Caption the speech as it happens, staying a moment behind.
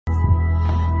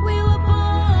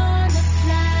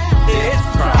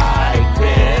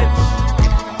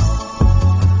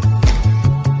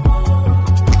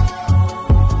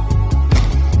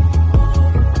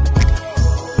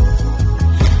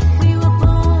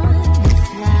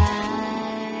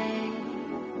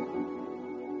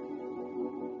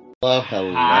Hello,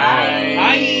 hello. Hi.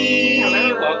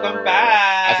 Hello. Welcome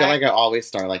back. I feel like I always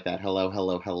start like that. Hello,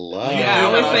 hello, hello. Yeah, I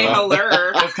always say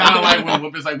hello. It's kind of like when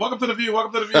Whoopi's like, welcome to the view,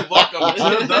 welcome to the view, welcome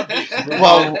to the view.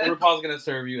 Well- RuPaul's going to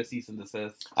serve you a cease and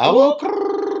desist. Oh,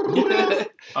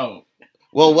 Oh.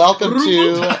 well, welcome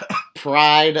to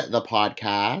Pride the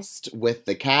Podcast with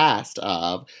the cast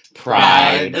of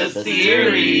Pride the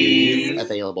Series.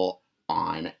 Available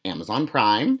on Amazon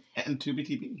Prime. And Tubi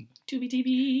TV. Tubi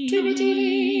TV. Tubi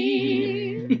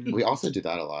TV. We also do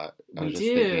that a lot. I was We just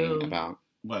do. thinking about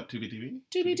What, Tubi TV?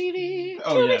 Tubi TV.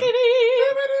 Oh, Tubi yeah.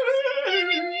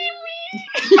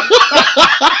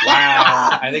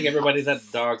 Wow. I think everybody's at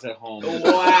dogs at home.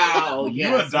 Wow. You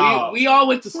Yes. a dog. We all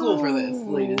went to school for this,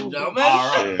 ladies and gentlemen.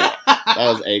 All right. that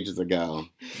was ages ago.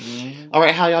 All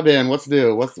right, how y'all been? What's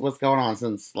new? What's going on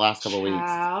since the last couple of weeks?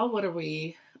 Child, what are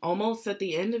we? Almost at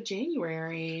the end of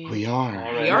January. We are.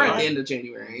 Alright. We are at the end of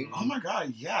January. Oh my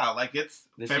god, yeah. Like it's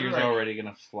This February. year's already going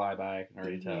to fly by. I can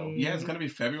already tell. Mhm. Yeah, it's going to be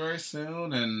February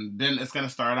soon. And then it's going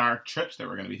to start our trips that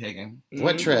we're going to be taking.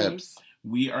 What Mhm. trips?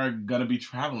 We are going to be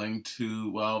traveling to,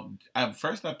 well,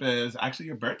 first up is actually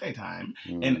your birthday time.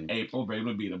 In April, Braden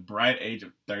will be the bright age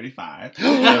of 35.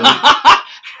 How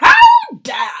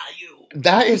dare you?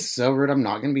 That is so rude. I'm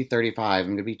not going to be 35. I'm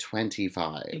going to be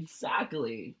 25.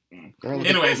 Exactly. Girl, look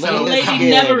Anyway, at, so- The look at this lady skin.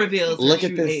 never reveals her Look at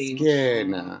true this age.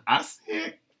 skin. I see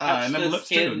it. Touch And the them lips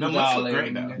too. skin, Them lips look darling.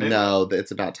 great though. No,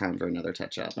 it's about time for another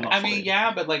touch-up. I mean,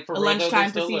 yeah, but like for A real, though, they lunchtime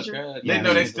still look procedure? good. They Yeah.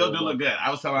 know they still do look good. I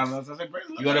was telling them, I was like,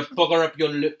 Braden, You gotta pucker up your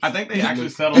lips. I think they actually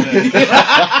settled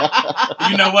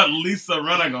it. You know what? Lisa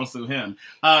Rinna gonna sue him.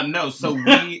 No, so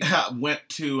we went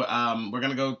to, we're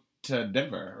gonna go to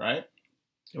Denver, right?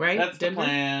 Right? That's the Denver?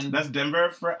 plan. That's Denver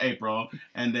for April.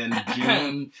 And then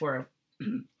June. For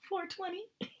 420.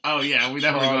 Oh yeah, we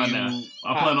definitely For all going there. you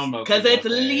I'm pot planning on, smokers Because it's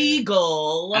out there.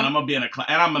 legal. and I'm gonna be in a cloud,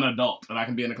 and I'm an adult, and I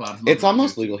can be in a cloud. It's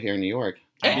almost legal here in New York.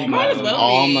 It Be might as glad. well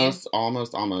Almost. be.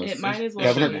 It might as well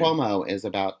Governor be. Cuomo is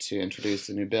about to introduce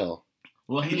a new bill.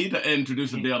 Well, he need to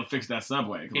introduce a bill to fix that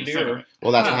subway. 'cause He we're do. sick of it.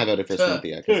 Well, that's Huh. why I voted for Huh.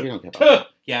 Cynthia, because we don't care about that.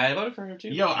 Yeah, I voted for her too.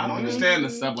 Yo, I don't understand the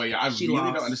subway. I She really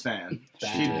lost. don't understand.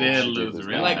 Bad. She She did did lose lose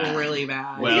really Like, bad. really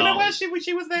bad. Well- you know what?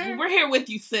 She was there. We're here with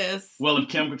you, sis. Well, if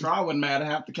Kim Cattrall wasn't mad at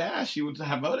half the cash, she would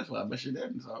have voted for her, but she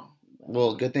didn't. So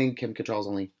Well, good thing Kim Cattrall's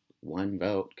only one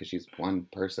vote, because she's one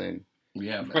person.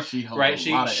 yeah, but she holds Right,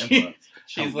 a lot of influence.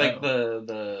 She's Hello. like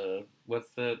the what's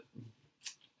the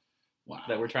Wow.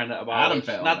 that we're trying to Adam abolish?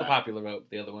 failed Not the that. popular vote,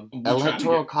 the other one. We're trying to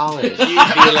Electoral get- college. She's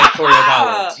the electoral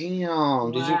college.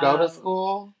 Damn, did you go Wow. to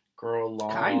school? Girl,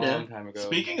 long Kinda. time ago.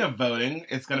 Speaking of voting,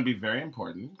 it's going to be very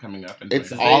important coming up. In It's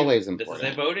 2026. always This is a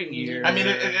important. voting year. I mean,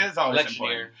 it is always election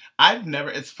important. year. I've never.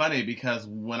 It's funny because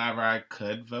whenever I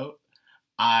could vote,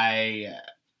 I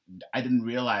didn't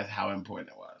realize how important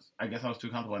it was. I guess I was too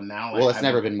comfortable. And now, like, Well, it's I've-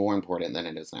 never been more important than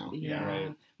it is now. Yeah.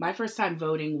 right. My first time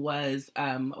voting was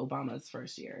Obama's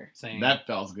first year. Same. That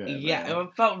feels good. Yeah, man.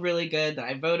 it felt really good that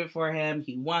I voted for him.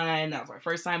 He won. That was my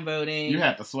first time voting. You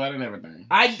had the sweat and everything.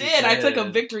 I She did. I took a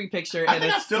did. victory picture I in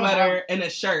think a I still sweater and a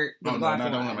shirt. Oh with no, a glass no,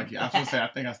 of don't wine. let my key. I was gonna say I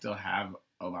think I still have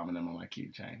Obama them on my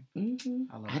keychain. Mhm.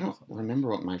 I love I don't those. remember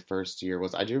what my first year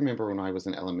was. I do remember when I was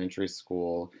in elementary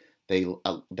school, they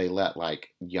let like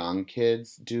young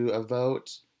kids do a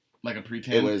vote. Like a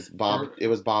pretend. It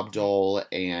was Bob Dole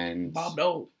and Bob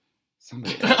Dole.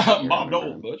 somebody else, I can't Bob Dole.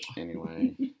 remember. Bush.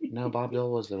 Anyway, no, Bob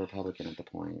Dole was the Republican at the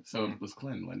point. So it was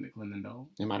Clinton, wasn't it? Clinton Dole.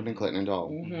 It might have been Clinton and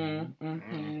Dole, Mm-hmm.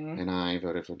 Mm-hmm. and I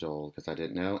voted for Dole because I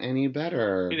didn't know any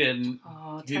better. He didn't.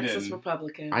 Oh, He Texas didn't.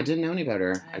 Republican. I didn't know any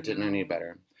better. I didn't know any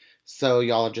better. So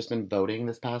y'all have just been voting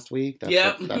this past week. That's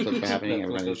Yep. that's what's been happening.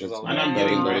 That's what Everybody's this is just all And I'm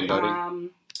about. voting.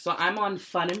 So I'm on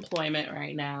fun employment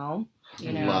right now.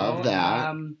 You know, Love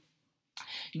that.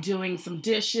 Doing some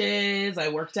dishes. I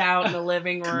worked out in the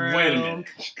living room. Wait a minute.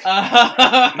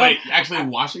 Wait, actually,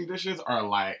 washing dishes or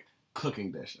like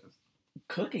cooking dishes?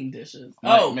 Cooking dishes.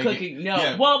 Like Oh, making- cooking. No,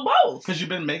 yeah. well, both. Because you've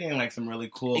been making like some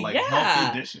really cool, like Yeah.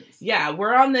 healthy dishes. Yeah,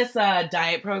 we're on this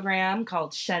diet program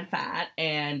called Shed Fat,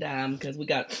 and because we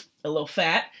got a little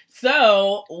fat,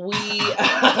 so we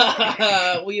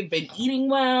we have been eating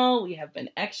well. We have been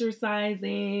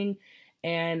exercising,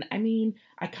 and I mean,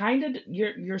 I kind of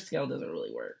your scale doesn't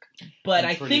really work, but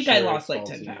I'm I pretty think I sure lost it's like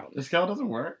faulty. 10 The pounds. scale doesn't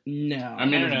work. No, I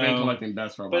mean, I it's don't been know. collecting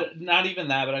dust for a while. But not even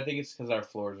that. But I think it's because our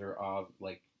floors are off,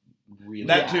 like really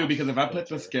That fast too, because if I put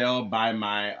the filter. scale by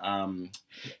my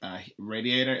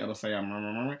radiator, it'll say I'm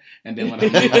and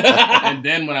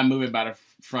then when I move it by the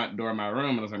front door of my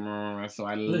room, it'll say so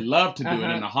I love to do it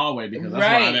in the hallway because that's where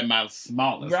I'm at my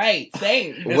smallest. Right,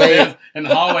 same. Wait. In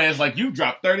the hallway, it's like you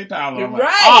dropped 30 pounds. I'm like,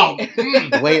 Right.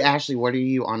 oh, Wait, Ashley, what are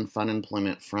you on Fun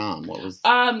Employment from? What was?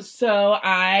 So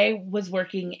I was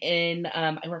working in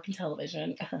I work in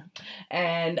television,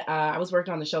 and I was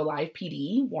working on the show Live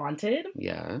PD Wanted.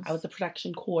 Yes. I was the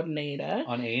production coordinator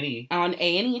on A&E. on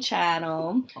A&E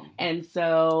channel, and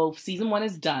so season 1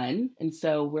 is done, and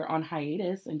so we're on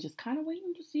hiatus and just kind of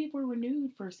waiting to see if we're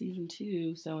renewed for season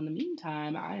 2. So in the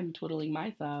meantime, I am twiddling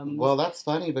my thumbs. Well, that's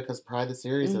funny because Pride the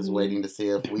Series is Mhm. waiting to see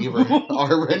if we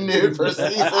are renewed for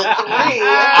season 3.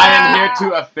 I am here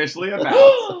to officially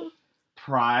announce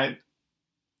Pride.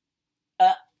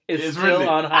 It's It's still really-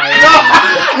 on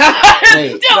hiatus.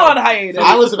 Wait, Still on hiatus.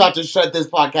 I was about to shut this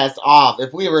podcast off.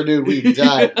 If we renewed, we'd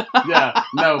done. Yeah,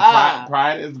 no,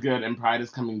 Pride is good and Pride is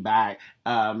coming back.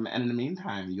 And in the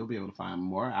meantime, you'll be able to find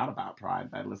more out about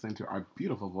Pride by listening to our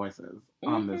beautiful voices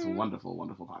on this wonderful,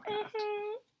 wonderful podcast.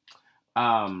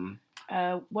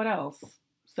 What else?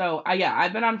 So,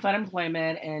 I've been on Fun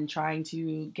Employment and trying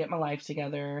to get my life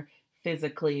together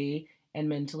physically and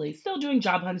mentally. Still doing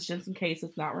job hunts just in case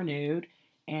it's not renewed.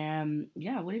 And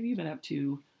what have you been up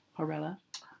to, Horella?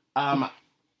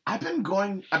 I've been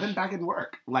back in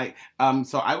work.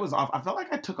 So I was off. I felt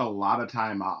like I took a lot of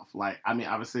time off.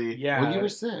 Obviously. Yeah. Well, you were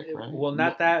sick, right? Well,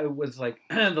 not that. It was like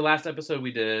the last episode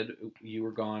we did, you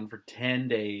were gone for 10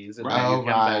 days. And then Oh, you come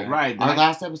right. back. Right. Our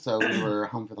last episode, we were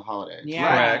home for the holidays. Yeah.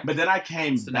 Correct. But then I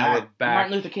came So now we're back. back.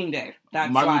 Martin Luther King Day.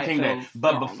 That's Martin why Luther King it Day. feels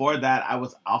But wrong. before that, I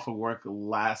was off of work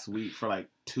last week for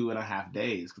 2.5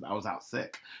 days because I was out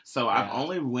sick. So I've Yeah.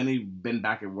 only really been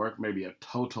back at work maybe a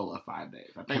total of 5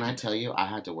 days. I think. Can I tell you, I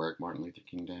had to work Martin Luther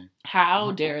King Day.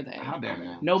 How dare they? How dare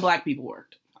they? No black people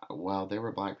worked. Well, there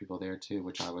were black people there too,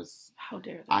 which How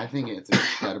dare they? I think it's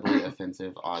incredibly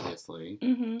offensive, obviously,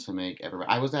 Mm-hmm. to make everybody.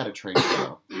 I was at a trade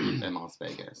show in Las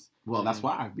Vegas. Well, that's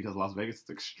why, because Las Vegas is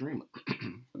extremely.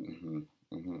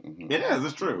 It It is.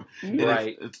 It's true. Mhm. It is-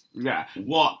 Right. Yeah.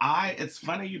 Well, it's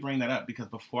funny you bring that up because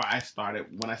when I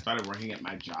started working at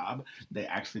my job, they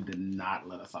actually did not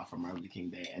let us off for Martin Luther King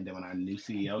Day. And then when our new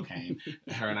CEO came,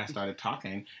 her and I started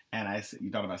talking, and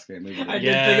you thought about Scary Movie. I didn't did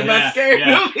Yeah, think about yeah, Scary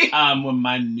yeah. Movie. When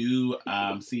my new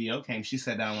CEO came, she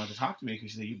sat down and wanted to talk to me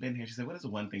because she said, "You've been here." She said, "What is the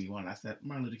one thing you want?" And I said,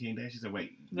 "Martin Luther King Day." She said,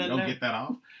 "Wait, you Then don't no. get that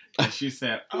off?" And she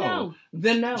said, "Oh." No.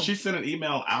 Then no. She sent an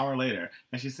email an hour later,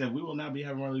 and she said, "We will not be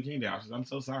having Martin Luther King Day." I said, "I'm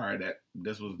so sorry that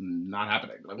this was not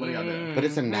happening. What are y'all doing?" But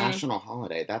it's a Mhm. national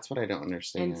holiday. That's what I don't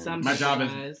understand. And some- My job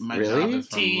Surprise. is my Really? job is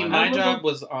from See, London. my was job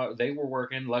was they were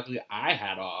working. Luckily, I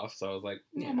had off, so I was like,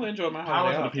 I'm gonna enjoy my How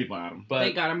holiday are the off. people, Adam? But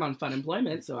they got him on Fun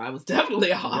Employment, so I was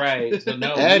definitely off. right, so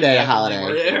no, Every we day definitely holiday.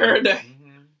 worked. Every day.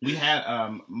 Mhm. We had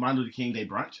Martin Luther King Day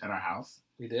brunch at our house.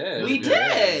 We did. We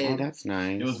Yeah. did. Oh, that's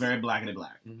nice. It was very black and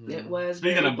black. Mhm. It was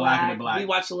Speaking very of Black and the Black. We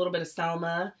watched a little bit of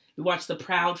Selma. We watched the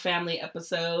Proud Family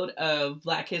episode of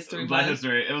Black History Black Month.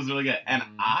 history. It was really good. And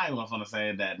Mhm. I was going to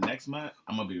say that next month,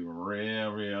 I'm going to be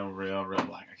real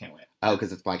black. I can't wait. Oh,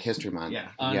 because it's Black History Month. Yeah.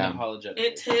 Yeah. Unapologetic.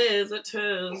 It is.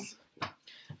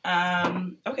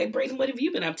 Okay, Brayden, what have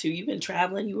you been up to? You've been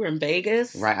traveling. You were in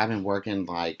Vegas. Right. I've been working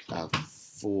like a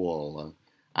fool.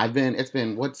 It's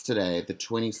been, what's today? The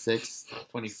 26th,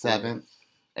 7th,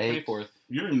 8th? 24th.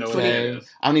 You don't even know what Today. it is.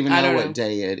 I don't even I know don't what know.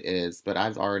 day it is, but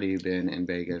I've already been in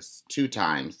Vegas 2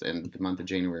 times, and the month of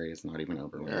January is not even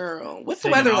over with. Girl, what's the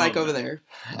Taking weather all like of over it. there?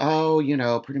 Oh,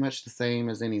 pretty much the same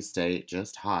as any state,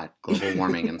 just hot, global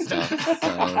warming and stuff.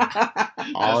 So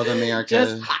all of America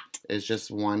Just hot. is just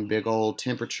one big old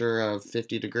temperature of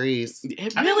 50 degrees. It I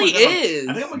think really we're gonna- is.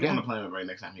 I think I'm going to get Yeah. on the plane with Ray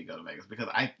next time he go to Vegas because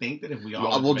I think that if we all.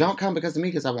 Well, went to don't Vegas- come because of me,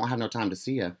 because I won't have no time to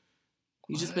see you.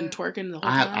 You just been twerking the whole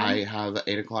I time? have an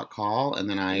 8 o'clock call, and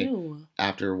then Ew.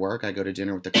 after work, I go to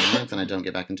dinner with the clients, and I don't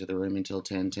get back into the room until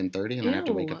 10:30, and then I have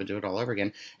to wake Ew. up and do it all over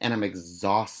again. And I'm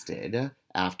exhausted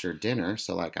after dinner,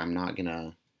 so, I'm not going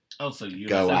to Oh, so you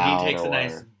Go So out he takes a or-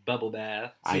 nice bubble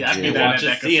bath. See, I I do. do that at Watches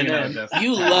that casino. CNN. Just-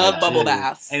 You I love do. bubble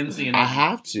baths. And CNN. I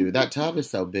have to. That tub is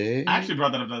so big. I actually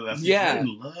brought that up the other day. Yeah.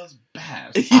 Brayden loves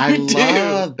baths. I You do.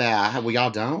 love bath. Well, y'all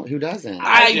don't? Who doesn't?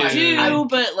 I I do, do.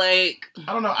 but I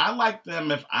don't know. I like them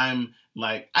if I'm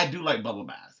I do like bubble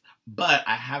baths, but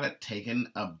I haven't taken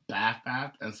a bath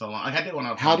in so long. I did when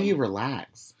I was How do home. you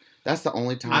relax? That's the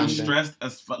only time. I'm that- stressed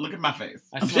as fuck. Look at my face.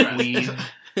 I I'm smoke stressed.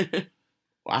 weed.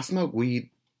 I smoke weed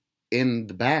in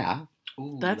the bath.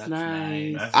 Ooh, That's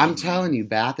nice. That's- I'm telling you,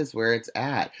 bath is where it's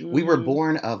at. We were Mhm.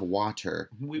 born of water.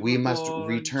 We were must born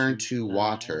return to fly.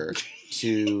 water.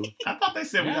 to I thought they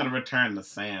said we Yeah. got to return to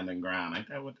sand and ground. Ain't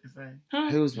that what they say? Huh?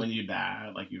 who's When you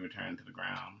die, like you return to the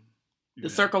ground. The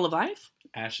circle of life?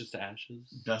 Ashes to ashes.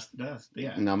 Dust to dust.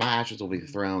 Yeah. no, my ashes will be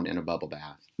thrown in a bubble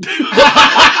bath.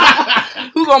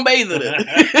 Who gonna bathe in it?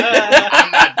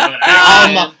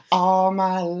 I'm not doing it. All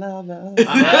my lovers.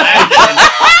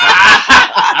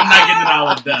 I'm not getting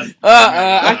all the dust.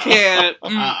 I can't.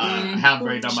 How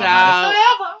great on my Child.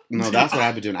 body. No, that's what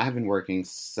I've been doing. I've been working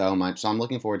so much. So I'm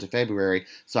looking forward to February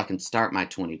so I can start my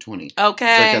 2020.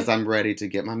 Okay. Because I'm ready to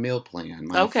get my meal plan,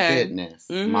 my Okay. fitness,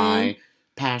 Mhm. my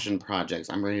passion projects.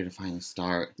 I'm ready to finally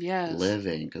start Yes.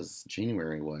 living because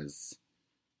January was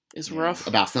It's rough.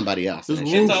 about somebody else. It's And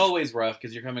It's just- always rough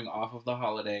because you're coming off of the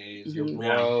holidays. You're Mhm.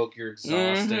 broke. You're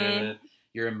exhausted. Mhm.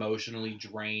 You're emotionally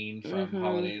drained from Mhm.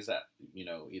 holidays that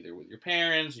either with your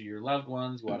parents or your loved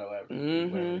ones, whatever the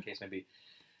Mhm. case may be.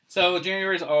 So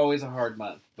January is always a hard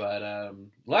month, but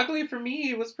luckily for me,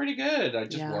 it was pretty good. I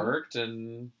just Yeah. worked,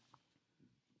 and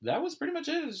that was pretty much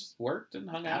it. Just worked and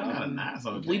hung out. Adam had a and- nice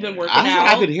old We've been January. working That's what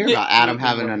out. I've been hearing about Adam We've been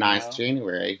having a working nice out.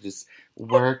 January. Just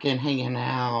working, hanging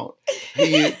out.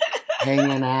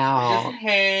 Hanging out. Just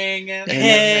hanging,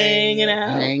 Hanging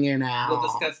out. Hanging out. We'll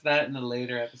discuss that in a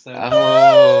later episode.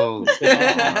 Oh.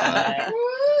 God.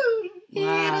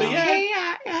 Wow. But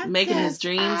yeah, Making his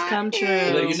dreams come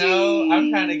true. so I'm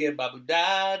trying to get Babu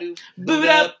Dadu Boot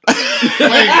up.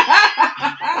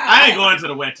 I ain't going to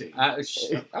the wedding.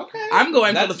 Okay. I'm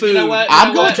going for the food. You know what?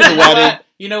 I'm going to the wedding.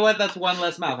 You know what? That's one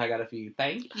less mouth I gotta feed.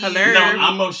 Thank you. Hello. No,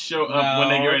 I'm gonna show up when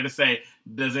they get No. ready to say,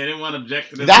 "Does anyone object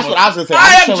to this?" That's what I was going to say.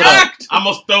 I I'm showing up. object. I'm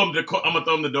gonna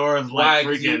throw them the doors Why? like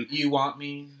 'Cause freaking. you want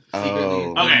me? Oh.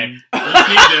 Secretly? Okay, let's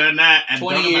keep doing that. And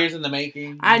 20 don't years in the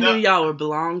making. I knew No. y'all would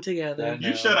belong together.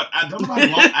 You shut up. I don't nobody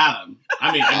want Adam.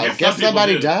 I mean, I I guess, guess some people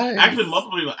somebody do. does. Actually,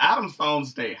 multiple people. Adam's phone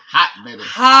stay hot, baby.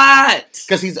 Hot.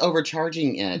 Because he's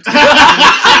overcharging it.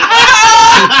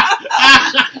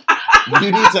 You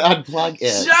need to unplug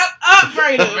it. Shut up,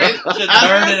 Brayden. Should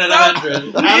burn it at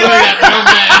 100. I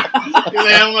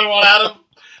don't want Adam.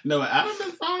 No, Adam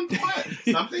is on what?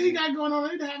 Something he got going on.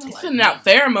 He's sending out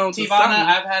pheromones or Tivana, something.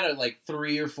 I've had like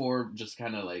 3 or 4 just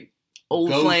kind of like Old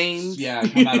ghosts, flames. Yeah,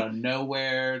 come out of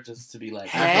nowhere just to be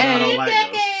like, I don't Hey, like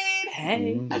decade. those.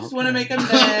 Hey. Mm, I just okay. want to make You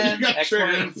amends. got X, Y,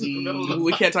 and triggers in the middle Z. of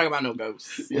We can't talk about no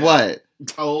ghosts. Yeah. What?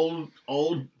 Old.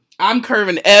 I'm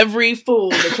curving every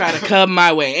fool to try to come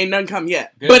my way. Ain't none come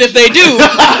yet. Good. But if they do,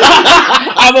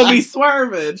 I'm going to be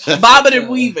swerving, bobbing and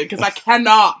weaving, because I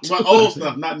cannot. Well, old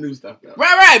stuff, not new stuff though.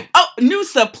 Right. Oh, new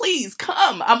stuff, please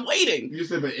come. I'm waiting. You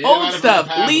said, but Old anybody stuff, from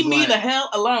the past leave is me like, the hell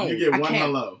alone. You get I one can't.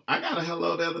 hello. I got a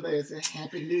hello the other day. It said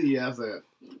Happy New Year. I said,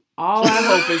 All I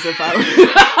hope is if I was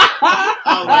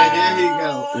like, here he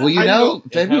go. Well, you How know, go-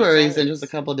 February's in just a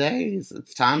couple days.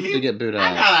 It's time to get booed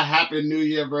I up. got a Happy New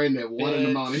Year brain at 1 in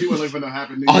the morning. He wasn't looking for no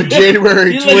Happy New Year. On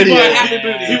January You looking for a 20th. happy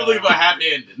booty. He was looking for a happy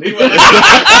ending. He was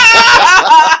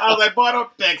I was like, boy, don't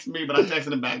text me, but I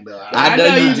texted him back though. I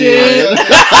know you you did. did. But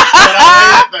I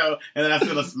read it, though, and then I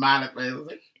still a smiling face. I was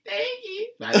like, thank you.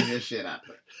 I didn't hear shit out of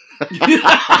it.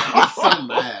 I'm so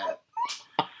mad.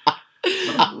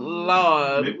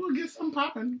 Lord. Maybe we'll get some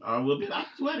popping, or we'll be at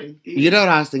his wedding. You know what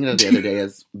I was thinking of the other day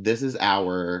is this is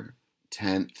our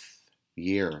 10th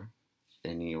year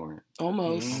in New York.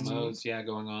 Almost. Almost, yeah,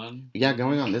 going on. Yeah,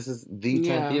 going on. This is the 10th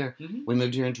Yeah. year. Mhm. We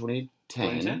moved here in 2010,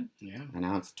 2010? Yeah. and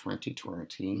now it's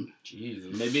 2020.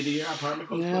 Jesus. Maybe the year our apartment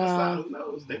goes Yeah. to the side. Who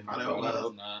knows? They probably don't I let us.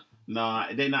 hope not. No,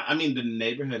 they not. I mean, the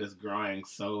neighborhood is growing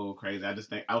so crazy. I was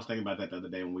thinking about that the other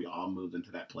day when we all moved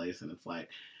into that place, and it's like,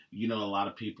 you know, a lot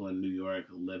of people in New York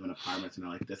live in apartments, and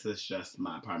they're like, this is just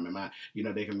my apartment.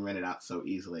 They can rent it out so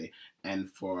easily. And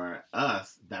for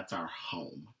us, that's our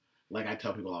home. Like I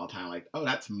tell people all the time, like, oh,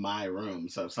 that's my room.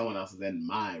 So if someone else is in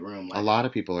my room, like, A lot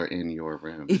of people are in your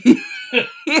room.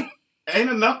 ain't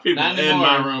enough people Not in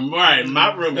my anymore. room. Right,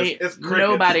 my room is Ain't it's crickets.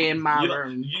 nobody in my You know-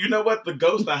 room. You know what? The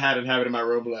ghost I had in my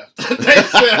room left. They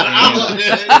said, you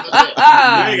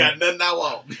ain't got nothing I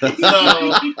want.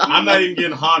 So I'm not even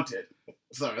getting haunted.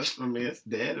 So it's for me. It's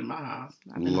dead in my house.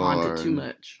 I've been haunted Lord. too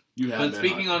much. You have But been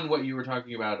speaking haunted. on what you were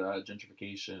talking about,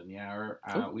 gentrification,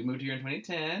 yeah, we moved here in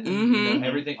 2010. Mhm.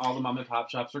 Everything, all the mom and pop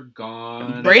shops are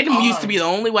gone. Braden used to be the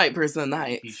only white person in the He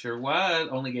Heights. sure was.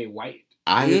 Only gay white.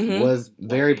 I Mhm. was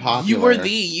very popular. You were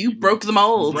you broke the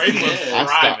mold. Braden was Yeah.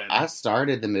 thriving. I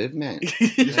started the movement.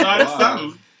 You started Wow.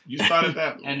 something. You started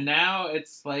that. And now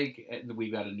it's like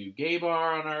we've got a new gay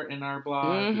bar in our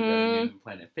block. We've got a new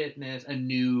Planet Fitness, a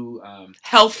new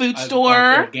health food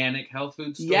store, organic health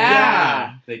food store.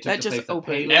 Yeah. They took that the just place of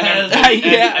opened. Payless.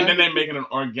 And then they're making an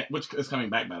organic, which is coming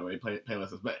back by the way.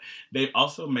 Payless, but they've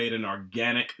also made an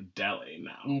organic deli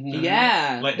now. Mhm.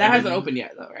 Yeah, Like, that hasn't opened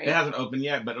yet though, right? It hasn't opened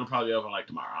yet, but it'll probably open like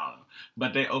tomorrow. I don't know.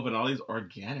 But they open all these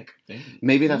organic things.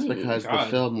 Maybe that's Ooh, because the God.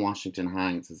 film Washington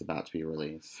Heights is about to be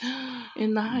released.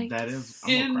 In the Heights. That is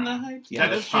In the cry. Heights.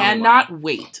 That Yeah. is probably Cannot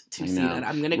wait to I see know. that.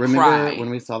 I'm gonna Remember cry. when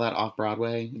we saw that off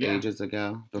Broadway Yeah. ages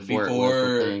ago before it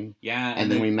was a thing? Yeah. And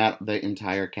then we met the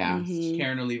entire cast. Mhm.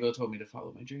 Karen Olivo told me to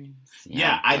follow my dreams.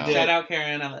 Yeah, I did. Shout out,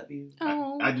 Karen. I love you.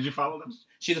 Oh. Did you follow them?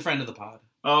 She's a friend of the pod.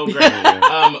 Oh,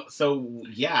 great. So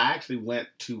yeah, I actually went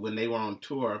to when they were on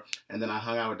tour, and then I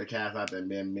hung out with the cast out there.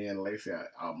 Me and Lacey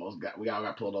we all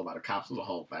got pulled over by the cops. It was a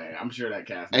whole thing. I'm sure that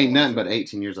cast Ain't nothing but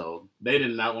 18 years old. They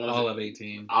did not want All of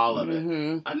 18. all of it.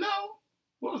 Mhm. I know.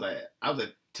 What was I at? I was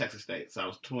at Texas State, so I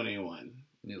was 21.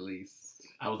 At least.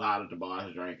 I was out at the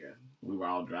bars drinking. We were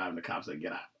all driving. The cops said,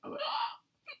 "Get out." I was like,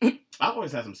 "Ah." I've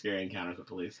always had some scary encounters with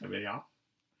police. Have y'all?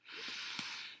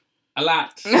 A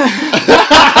lot.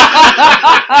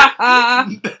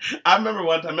 I remember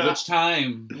one time. Which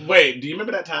time? Wait, do you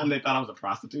remember that time they thought I was a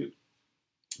prostitute?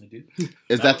 I do.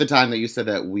 Is that the time that you said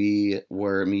that me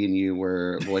and you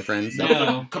were boyfriends? No. That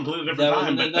was a completely different That was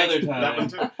time. but another thanks- time. That one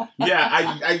too.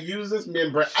 Yeah, I used this. Me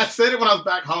and Brent. I said it when I was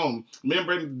back home. Me and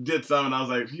Brent did something. And I was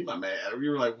like, "He my man." We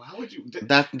were like, "Why would you?"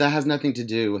 That has nothing to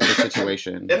do with the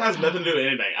situation. It has nothing to do with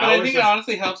anything. But I was think it just-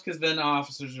 honestly helps because then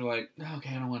officers are like,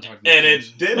 okay, I don't want to talk to this and it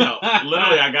bitch." did help.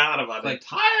 Literally, I got out of the Like,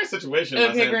 entire situation by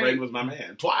okay, saying great. Brayden was my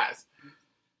man twice.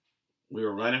 We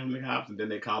were running from the cops, and then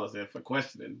they called us in for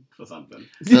questioning for something.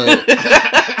 So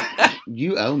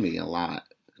you owe me a lot.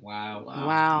 Wow.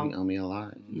 Wow. You owe me a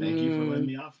lot. Thank you for letting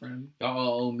me off, friend.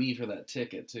 Y'all owe me for that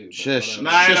ticket too. but Shush. whatever. Nah,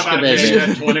 I ain't Shushka about to pay baby. you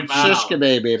that $25. Shushka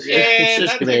baby. Yeah, that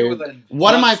Shushka ticket baby. was a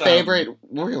One of my lump sum. favorite.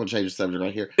 We're gonna change the subject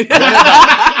right here.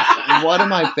 One of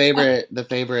my favorite.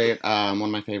 One of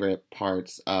my favorite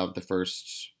parts of the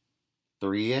first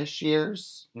 3-ish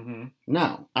years. Mhm.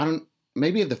 No, I don't.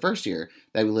 Maybe the first year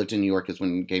that we lived in New York is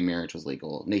when gay marriage was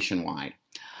legal nationwide,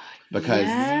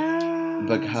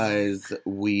 because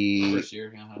we First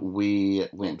year. Uh-huh. we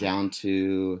went down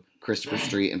to Christopher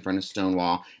Street in front of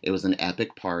Stonewall. It was an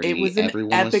epic party. It was an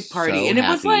Everyone epic was party, so and it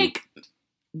was happy. like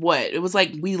what? It was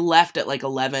like we left at like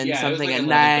 11 Yeah, it was something like at 11:30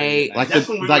 night. at Like That's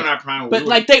the- when we like- were in our prime. But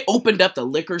like they opened up the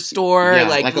liquor store, Yeah,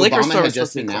 like like liquor Obama store had was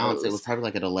just supposed to be announced. It closed. was probably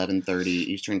like at 11:30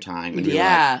 Eastern time, and we were like,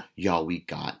 Yeah, y'all, we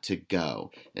got to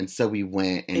go. And so we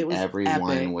went, It and was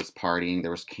everyone epic. was partying.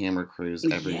 There was camera crews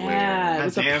Yeah. everywhere. It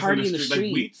was a party in the Like, we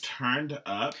streets. turned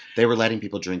up. They were letting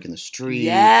people drink in the streets.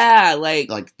 yeah, like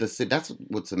Like that's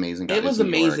what's amazing about It was New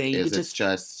York, amazing. is You it's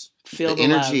just feel the the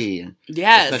love. energy,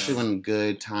 Yes, especially when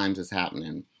good times is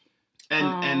happening.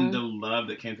 And the love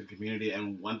that came to the community.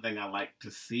 And one thing I like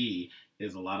to see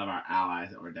is a lot of our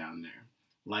allies that were down there.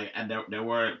 Like, and there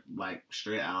were like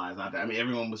straight allies out there. I mean,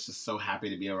 everyone was just so happy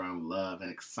to be around love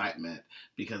and excitement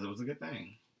because it was a good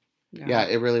thing. Yeah,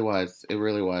 it really was. It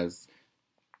really was.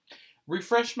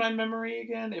 Refresh my memory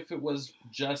again. If it was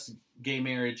just gay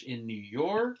marriage in New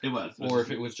York, It was. or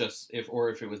if it was just if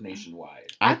it was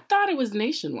nationwide. I thought it was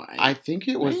nationwide. I think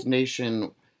it was Right?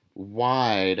 nationwide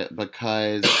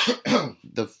because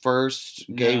the first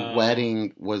gay No.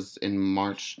 wedding was in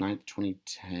March 9th,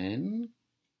 2010.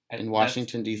 In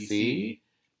Washington, That's D.C.?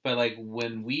 But like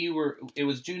when it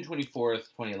was June 24th,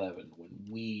 2011 when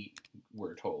we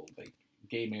were told like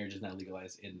gay marriage is now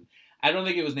legalized in. I don't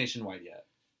think it was nationwide yet.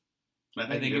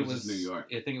 I think it was just New York.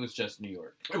 I think it was just New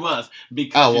York. It was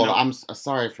because. Oh, well, you know, I'm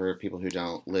sorry for people who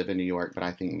don't live in New York, but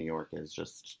I think New York is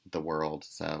just the world,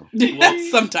 so.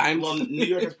 Sometimes. Well, New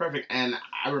York is perfect, and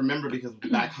I remember because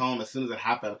back home, as soon as it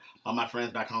happened, all my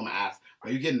friends back home asked,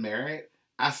 "Are you getting married?"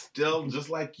 I still, just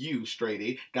like you,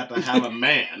 Straighty, got to have a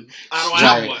man. I don't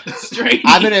have Right. one. Straight.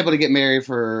 I've been able to get married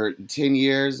for 10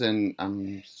 years, and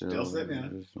I'm Still sitting there.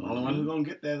 The only one who's gonna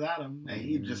get there is Adam, and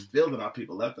he just fielded our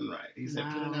people left and right. He said,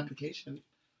 "Put in an Wow. application."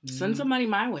 Send somebody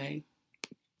my way.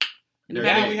 They're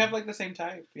Yeah, gay. we have like the same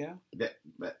type. Yeah.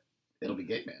 But it'll be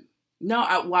gay men. No,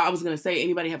 I was gonna say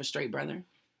anybody have a straight brother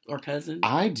or cousin?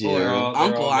 I do. They're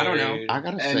Uncle, all I don't know. married. I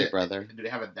got a And- straight brother. Do they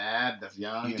have a dad that's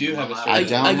young? You and do the have a mom- straight- I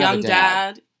don't a have young a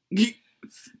dad.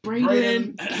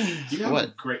 Brayden. You have What?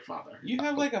 a great father. You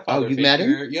have like a father you figure. met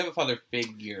him? You have a father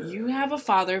figure. You have a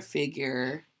father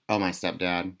figure. Oh, my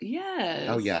stepdad. Yes.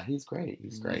 Oh, yeah, he's great.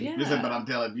 He's great. Yeah. Listen, but I'm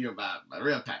telling you about my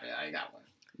real pappy. I ain't got one.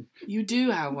 You do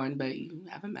have one, but you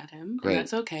haven't met him. Great.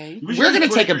 That's okay. We We're should going to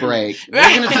do take a 23. break. We're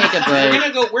going to take a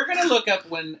break. We're gonna look up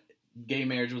when gay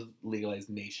marriage was legalized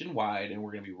nationwide, and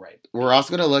we're gonna be right. We're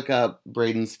also gonna look up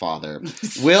Braden's father.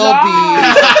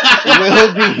 Stop!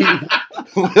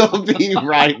 We'll be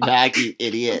right back, you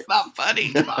idiot. It's not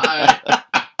funny.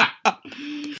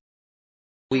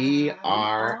 We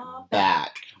are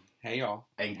back. Hey y'all.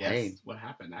 And guess Hey. what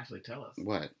happened? Actually, tell us.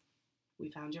 What? We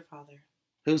found your father.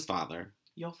 Whose father?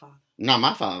 Your father. Not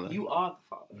my father. You are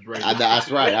the father. That's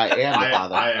right. I am the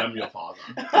father. I am your father.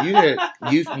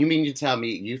 You mean to tell me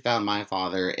you found my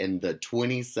father in the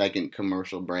 20-second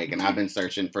commercial break, and I've been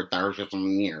searching for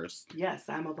 30-some years. Yes,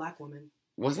 I'm a black woman.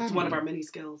 What's that? It's one of our many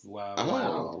skills. Wow.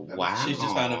 Oh, wow. She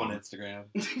just found him on Instagram.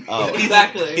 Oh.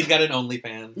 Exactly. He's got an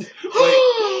OnlyFans.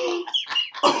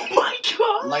 Oh my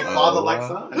god. Like father, like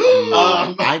son.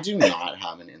 I do not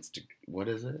have an Insta. What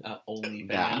is it?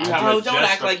 OnlyFans. Yeah. You have Oh, a don't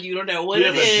Jester- act like you don't know what you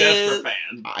it have a Jester is.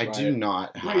 fan. I do Right.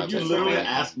 not have. Wait, you a literally fan.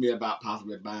 asked me about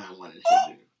possibly buying one and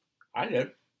shit, dude. I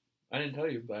did. I didn't tell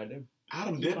you, but I did.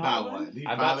 Adam You did bought buy one? one. He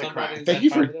I bought finally somebody- cried. Thank you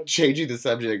for That's fine. changing the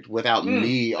subject without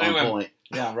me on Anyway. point.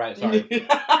 Yeah, right. Sorry.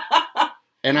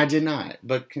 And I did not.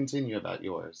 But continue about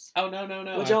yours. Oh no.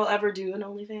 Would y'all ever do an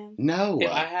OnlyFans? No. If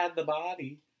I had the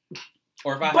body,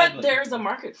 or if I had, But like- there's a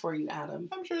market for you, Adam.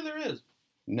 I'm sure there is.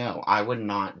 No, I would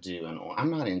not do an.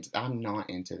 I'm not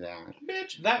into that.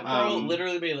 Bitch, that girl Um,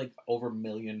 literally made like over $1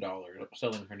 million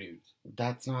selling her nudes.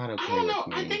 That's not okay I don't know.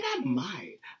 with I me. think I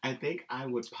might. I think I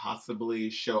would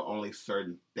possibly show only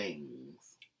certain things.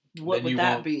 What Then would you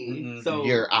that won't- be? mm-mm. So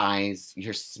Your eyes,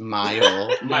 your smile.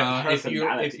 My No, if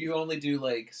personality. you only do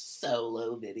like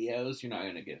solo videos, you're not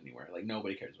gonna get anywhere. Like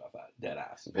nobody cares about that. Dead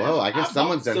ass. Whoa, I guess I've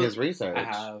someone's done also- his research. I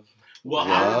have. Well,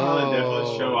 I would probably definitely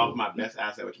Whoa. show off my best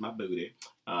asset, which is my booty.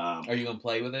 Are you gonna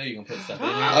play with it? Are you gonna put stuff in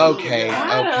it? Okay,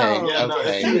 Adam. Yeah, no,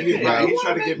 okay. see, he's No, he's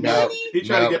trying to get no, he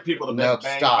trying no, to get people the no, best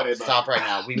bang stop, for their stop buck. right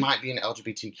now. We might be an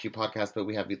LGBTQ podcast, but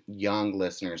we have young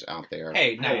listeners out there.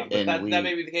 Hey, no, Hey, but and that we-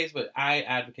 may be the case. But I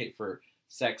advocate for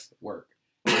sex work.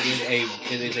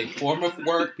 It is a form of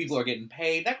work. People are getting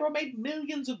paid. That girl made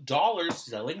millions of dollars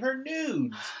selling her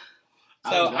nudes.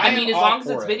 So I I mean, am as all long as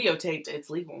it's for it. videotaped, it's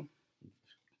legal.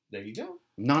 There you go.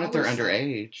 Not if they're I was-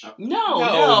 underage. No,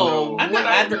 No, I'm we're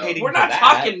not advocating We're for not that.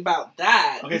 talking about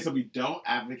that. Okay, so we don't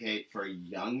advocate for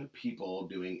young people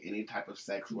doing any type of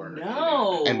sex work.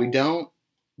 No. And we don't.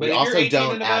 But We if you're also 18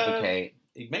 don't and above, advocate.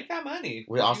 You make that money.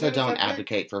 We You also gotta don't start there.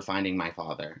 advocate for finding my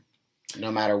father. No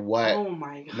matter what. Oh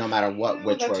my god. No matter what Yeah,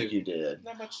 witch that work too. you did.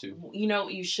 Not much too. You know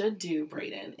what you should do,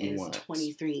 Brayden, is What?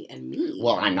 23 and me.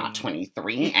 Well, I'm not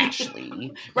 23,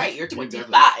 Ashley. Right, you're We definitely-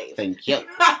 25. Thank you.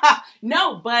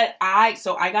 No, but I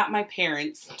got my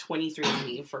parents 23 and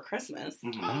me for Christmas.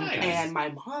 Mhm. Nice. And my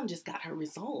mom just got her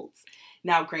results.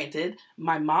 Now, granted,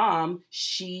 my mom,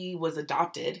 she was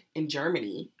adopted in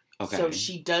Germany. Okay. So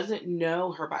she doesn't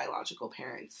know her biological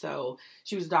parents. So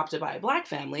she was adopted by a black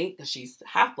family because she's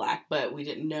half black, but we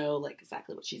didn't know like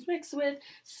exactly what she's mixed with.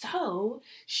 So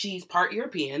she's part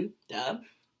European, duh.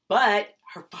 But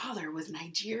her father was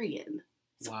Nigerian.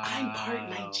 So I'm part Wow.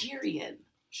 Nigerian.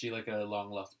 She like a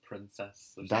long lost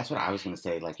princess. or That's what something. I was going to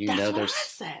say. Like, you That's know, what there's I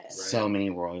said. so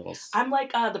many royals. I'm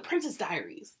like the Princess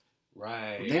Diaries.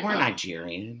 Right. They weren't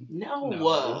Nigerian. No.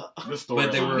 No. The story.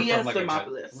 But they were Mia from, like, a-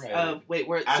 Thermopolis. right. Wait,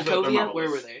 where After Sokovia? Thermopolis. Where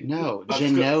were they? No, That's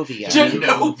Genovia.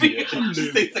 Genovia. Did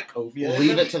you say Sokovia?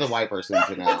 Leave it to the white person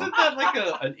to know. Isn't that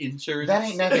like an insurance? That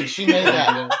ain't nothing. She made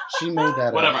that. She made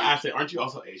that Whatever. up. Ashley, aren't you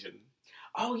also Asian?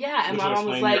 Oh yeah, and Which my will mom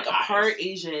was explain like your a part eyes.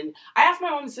 Asian. I asked my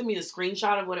mom to send me the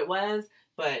screenshot of what it was,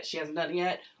 but she hasn't done it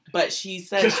yet. But she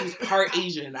said she was part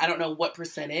Asian. I don't know what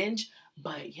percentage,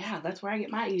 but yeah, that's where I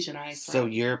get my Asian eyes So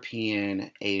from.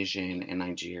 European, Asian, and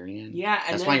Nigerian. Yeah,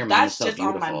 and That's then why your mom is that's so just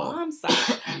on my beautiful. mom's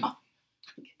side. Oh,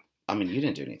 I mean, you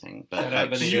didn't do anything, but Shout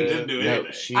out like, Vanita. You didn't do no,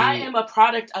 anything. she. I am a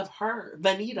product of her,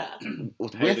 Vanita. We're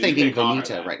Hey, thinking you can't call her Vanita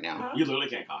that. right now. Huh? You literally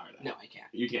can't call her that. No, I can't.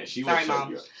 You can't. She Sorry, will show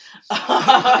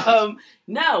Mom. you.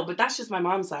 No, but that's just my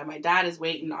mom's side. My dad is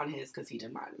waiting on his because he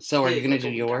did mine. So, are you His, gonna like, do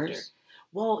a week yours? after.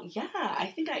 Well, yeah, I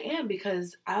think I am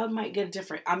because I might get a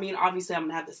different. I mean, obviously, I'm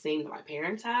gonna have the same that my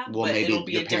parents have, Well, but maybe it'll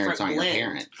be your a parents different aren't your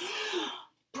blend. parents.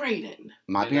 Brayden,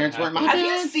 My Maybe parents that weren't my have you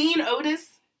parents. seen Otis?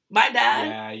 My dad.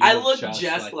 Yeah, you I look look just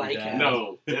your like dad. him.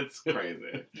 No, it's crazy.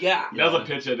 Yeah. There's Yeah. a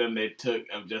picture of them they took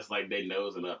of just like they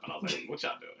nosing up, and I was like, "What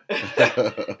y'all doing?"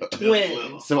 Just Twins.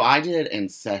 little. So I did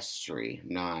Ancestry,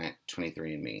 not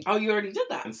 23andMe. Oh, you already did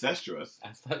that. Incestuous.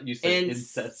 I thought you said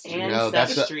incest. and- No,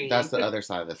 that's Ancestry. the other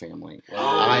side of the family. Oh.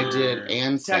 I did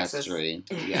Ancestry.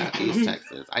 Texas. Yeah, East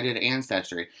Texas. I did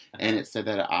Ancestry, and it said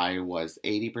that I was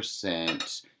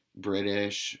 80%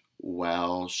 British,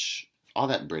 Welsh, all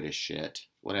that British shit,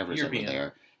 whatever's European. over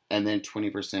there. and then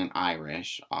 20%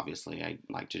 Irish. Obviously, I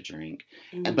like to drink.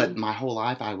 Mhm. But my whole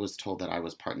life, I was told that I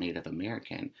was part Native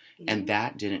American, and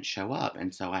that didn't show up.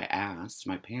 And so I asked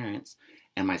my parents,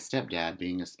 and my stepdad,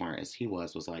 being as smart as he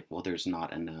was like, well, there's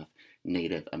not enough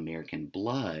Native American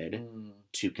blood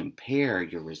to compare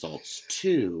your results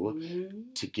to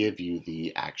give you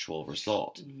the actual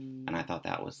result. And I thought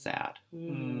that was sad.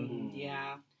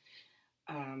 Yeah.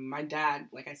 My dad,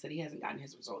 like I said, he hasn't gotten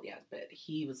his result yet, but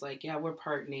he was like, yeah, we're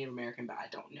part Native American, but I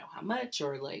don't know how much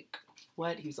or like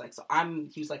what. He was like, I'm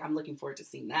looking forward to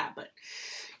seeing that, but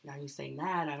now you're saying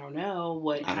that, I don't know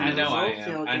what I kind I of know I results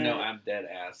am. you'll I know get. I'm dead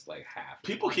ass like half.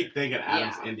 People keep thinking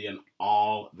Adam's Yeah. Indian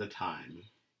all the time.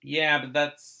 Yeah, but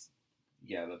that's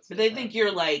But they think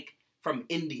you're like from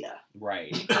India.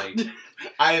 right. Like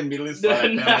I immediately saw a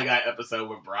No. Family Guy episode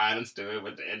where Brian and Stewie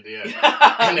went to India.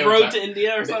 And they were Road talk- to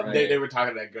India or They, something. they were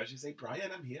talking to that girl. She said, Brian,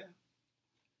 I'm here.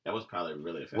 That was probably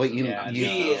really offensive. Wait, Yeah,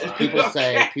 Yeah. people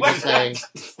say,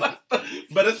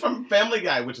 But it's from Family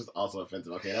Guy, which is also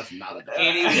offensive. Okay, that's not a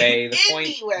anyway, the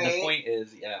Anyway. point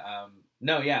is,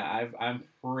 I'm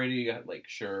pretty like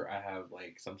sure I have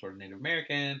like some sort of Native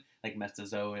American, like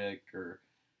Mesozoic or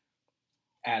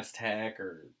Aztec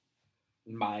or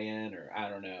Mayan or I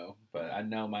don't know, but I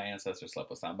know my ancestors slept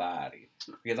with somebody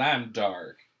because I am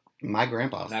dark My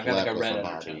grandpa and I've slept got like a with red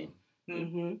somebody. undertone.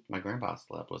 Mm-hmm. My grandpa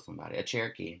slept with somebody, a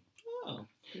Cherokee. Oh,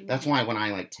 That's why when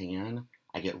I like tan,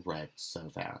 I get red so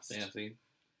fast. fancy.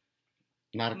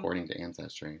 Not according to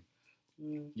Ancestry.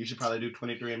 You should probably do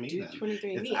 23andMe Do then.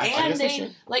 23andMe. I And guess I they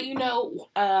should. let you know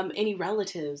any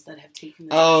relatives that have taken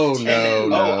the Oh, test. no,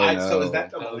 no. So is that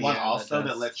the Oh, one yeah, also that that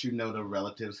does. lets you know the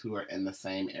relatives who are in the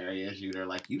same area as you? They're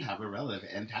like, you have a relative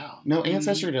in town. No,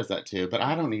 Ancestry does that too, but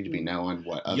I don't need to be knowing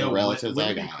what other relatives wouldn't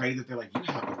I it be got. crazy if they're like, you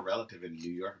have a relative in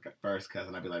New York, a first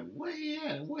cousin? I'd be like, what?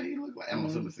 Yeah, what do you look like? I'm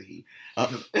assuming it's a he.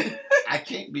 Because I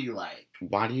can't be like,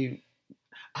 Why do you?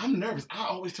 I'm nervous. I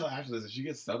always tell Ashley this, and she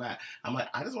gets so mad. I'm like,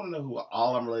 I just want to know who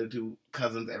all I'm related to,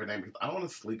 cousins, everything. Because I don't want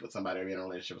to sleep with somebody or be in a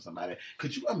relationship with somebody.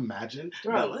 Could you imagine?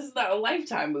 Bro, this is not a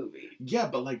Lifetime movie. Yeah,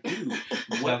 but like, dude,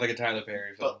 Sounds like a Tyler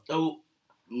Perry film. But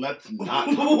let's not.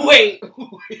 talk about Wait.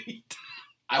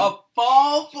 I'm- A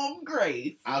fall from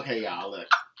grace. Okay, y'all, look.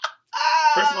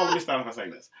 First of all, let me start off by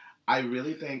saying this. I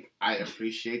really think I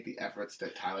appreciate the efforts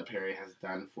that Tyler Perry has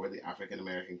done for the African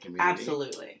American community.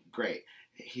 Absolutely. Great.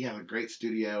 He has a great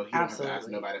studio. He don't have to ask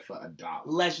Absolutely. nobody for $1.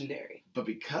 Legendary. But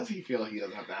because he feels he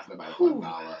doesn't have to ask nobody for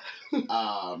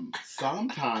 $1,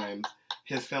 sometimes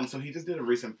his film. So he just did a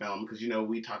recent film because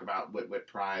we talk about with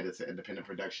Pride. It's an independent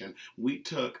production. We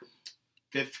took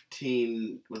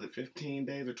 15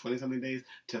 days or 20 something days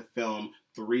to film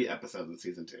 3 episodes in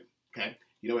season 2. Okay.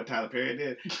 You know what Tyler Perry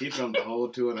did? He filmed the whole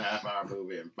 2.5-hour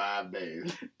movie in 5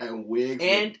 days, and wigs.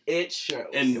 And it shows.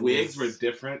 Wigs were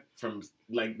different from,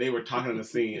 like, they were talking in the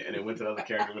scene, and it went to the other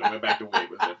character, when it went back to wig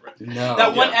was different. No.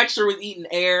 That one Yeah. extra was eating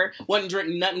air, wasn't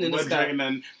drinking nothing in the But sky. and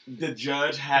then the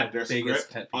judge had their Biggest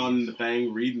script pet peeve. on the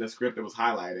thing, reading the script that was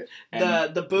highlighted.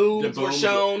 And The booms were booms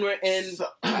shown, and so-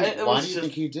 it Why was do you just.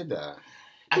 think he did that?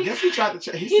 I guess he tried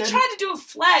to. He said tried to do a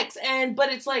flex,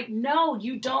 but it's like, no,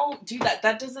 you don't do that.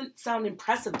 That doesn't sound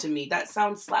impressive to me. That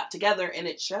sounds slapped together, and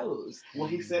it shows. Well,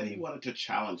 he said he wanted to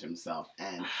challenge himself,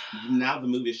 and now the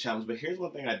movie is challenged. But here's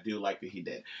one thing I do like that he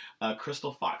did.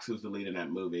 Crystal Fox, who's the lead in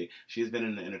that movie, she's been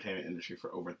in the entertainment industry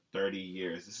for over 30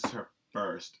 years. This is her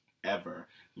first ever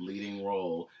leading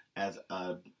role as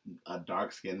a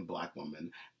dark-skinned black woman,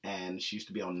 and she used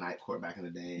to be on Night Court back in the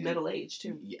day. And, Middle age,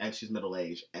 too. and she's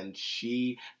middle-aged, and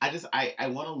I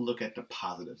want to look at the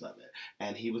positives of it,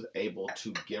 and he was able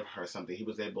to give her something. He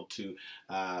was able to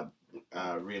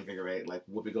reinvigorate, like,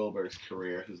 Whoopi Goldberg's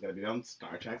career, who's going to be on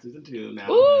Star Trek Season 2 now.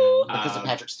 Ooh. Because of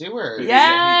Patrick Stewart. Yeah,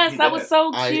 Yes, he that did was it.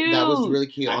 so cute. That was really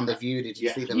cute on The View. Did you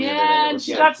Yeah. see them the other day? Yeah, It and was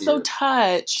she so got so cute.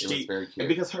 touched. It was very And cute.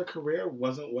 because her career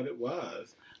wasn't what it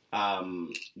was,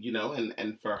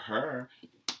 and for her,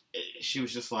 she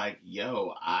was just like,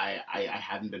 yo, I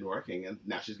hadn't been working, and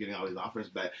now she's getting all these offers.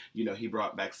 But he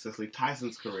brought back Cicely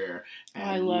Tyson's career. And,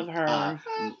 I love her. I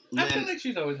feel Lynn, like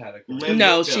she's always had a career. Lynn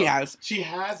No, Whitfield. she has. She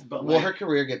has, but Well, like, her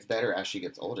career gets better as she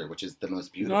gets older, which is the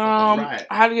most beautiful Right.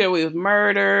 How to Get Away with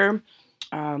Murder.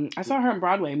 I saw her on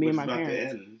Broadway, me which and my is about to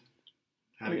parents. end.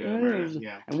 How to It Get Away with Murder. is.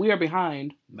 Yeah. And we are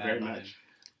behind. Very Mad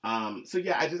much. So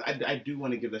yeah, I do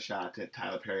want to give a shout out to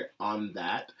Tyler Perry on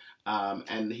that.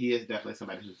 And he is definitely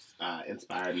somebody who's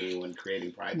inspired me when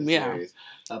creating Pride the Yeah. series,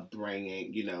 of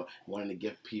bringing, wanting to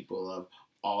give people of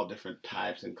all different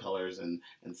types and colors and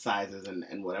sizes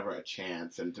and whatever a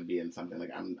chance, and to be in something like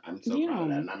I'm so proud of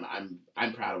that, and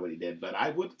I'm proud of what he did. But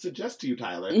I would suggest to you,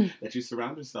 Tyler, that you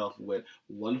surround yourself with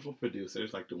wonderful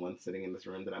producers like the one sitting in this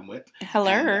room that I'm with.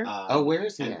 Hello. And, where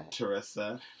is he and at?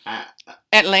 Teresa.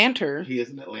 Atlanta. He is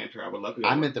in Atlanta. I would love to.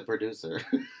 I'm at the producer.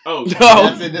 Oh,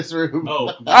 That's in this room.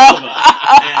 Oh,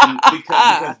 and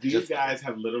because these guys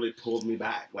have literally pulled me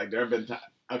back. Like, there have been times.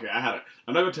 Okay, I'm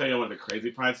not gonna tell you one of the crazy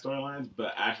Pride storylines,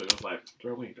 but Ashley was like,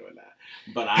 "Girl, we ain't doing that."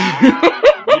 But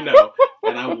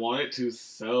and I wanted to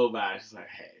so bad. She's like,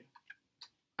 "Hey,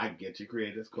 I get you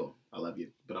creative. It's cool. I love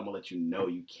you, but I'm gonna let you know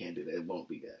you can't do that. It won't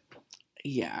be good."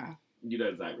 Yeah. You know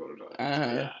exactly what I'm talking Uh-huh.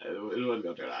 about. Yeah, it wasn't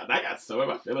gonna turn out. And I got so in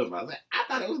my feelings about it. I was like, I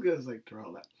thought it was good. It's like,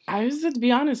 girl, I just have to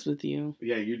be honest with you.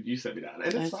 yeah, you set me down.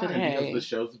 And it's I fine said, hey. because the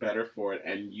show's better for it,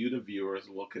 and you, the viewers,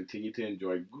 will continue to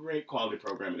enjoy great quality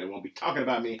programming. They won't be talking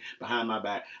about me behind my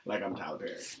back like I'm Tyler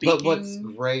Perry. But what's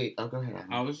great... Oh, go ahead.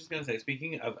 I was just going to say,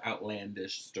 speaking of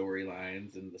outlandish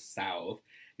storylines in the South,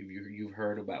 you've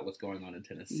heard about what's going on in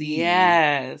Tennessee.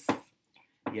 Yes.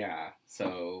 Yeah,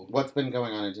 so... What's been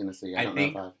going on in Tennessee? I don't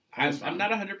know if I'm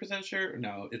not 100% sure.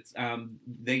 No, it's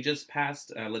they just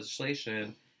passed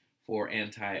legislation for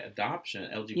anti-adoption,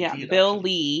 LGBT adoption. Bill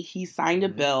Lee, he signed a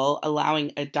bill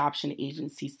allowing adoption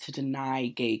agencies to deny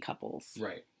gay couples.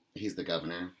 Right. He's the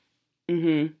governor.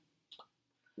 Mm-hmm.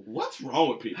 What's wrong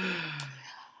with people?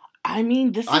 I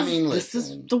mean, this is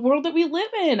listen, the world that we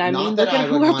live in. I mean, look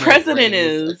at would who our wanna president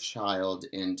raise is. A child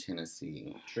in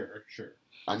Tennessee. Sure.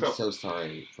 I'm so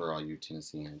sorry for all you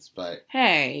Tennesseans, but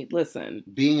Hey, listen.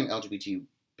 being an LGBT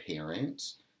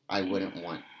parent, I wouldn't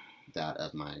want that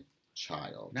of my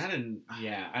child. I don't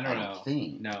know.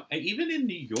 Think. No, even in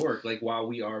New York, like while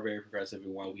we are very progressive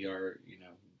and while we are,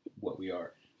 what we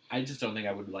are, I just don't think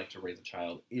I would like to raise a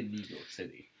child in New York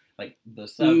City. Like the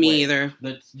subway, Me either.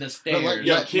 The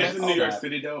stairs. Kids in New York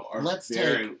City though are let's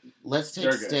take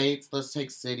states, let's take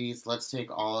cities, let's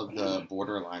take all of the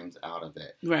borderlines out of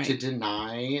it. Right. To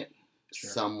deny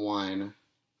someone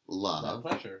love,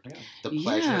 the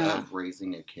pleasure of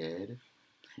raising a kid,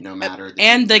 no matter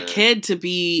the kid to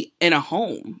be in a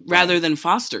home rather than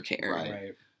foster care.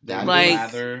 Right. That I'd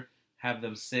rather have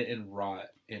them sit and rot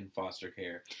in foster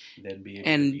care than be able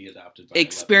to be adopted by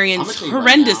experience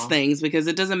horrendous things, because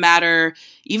it doesn't matter.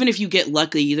 Even if you get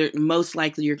lucky, most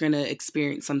likely you're going to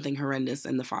experience something horrendous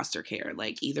in the foster care,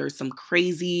 like either some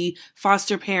crazy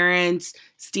foster parents,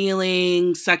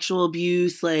 stealing, sexual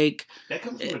abuse. Like, that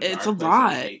comes from it's a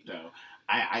lot. Hate, though.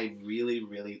 I really,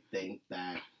 really think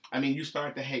that. I mean, you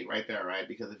start the hate right there, right?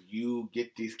 Because if you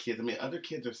get these kids, other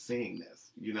kids are seeing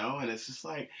this, and it's just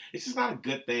like, it's just not a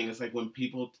good thing. It's like when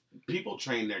people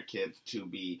train their kids to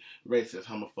be racist,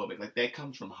 homophobic, like that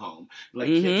comes from home. Like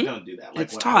kids don't do that. Like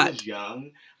it's when taught. I was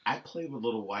young, I played with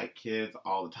little white kids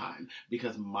all the time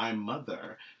because my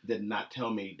mother did not tell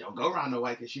me, don't go around the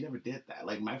white kids. She never did that.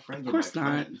 Like my friends were my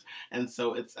friends. And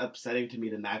so it's upsetting to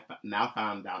me to now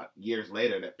found out years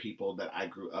later that people that I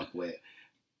grew up with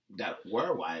that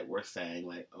were white were saying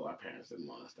like, "Oh, our parents didn't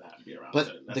want us to be around."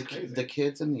 But the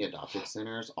kids in the adoptive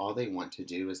centers, all they want to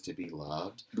do is to be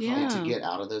loved and to get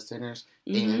out of those centers.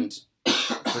 And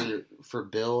for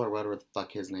Bill or whatever the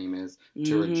fuck his name is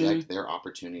to reject their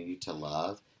opportunity to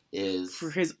love is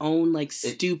for his own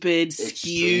stupid,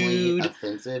 skewed,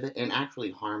 offensive, and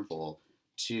actually harmful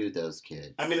to those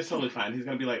kids. It's totally fine. He's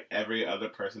gonna be like every other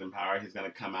person in power. He's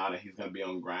gonna come out and he's gonna be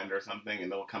on Grindr or something,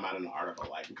 and it'll come out in an article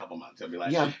like in a couple months. He'll be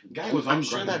like, guy was on I'm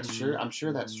sure Grindr. that's true. I'm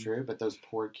sure that's true. But those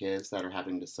poor kids that are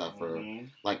having to suffer,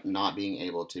 like not being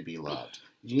able to be loved.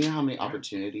 Do you know how many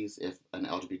opportunities, if an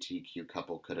LGBTQ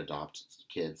couple could adopt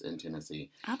kids in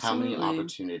Tennessee, Absolutely. how many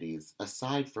opportunities,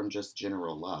 aside from just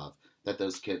general love, that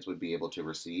those kids would be able to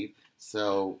receive?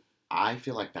 So I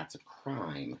feel like that's a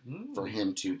crime for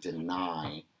him to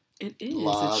deny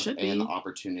love and the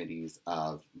opportunities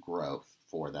of growth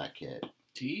for that kid.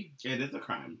 It is a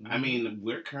crime.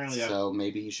 We're currently so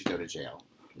maybe he should go to jail.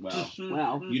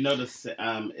 Well,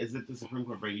 is it the Supreme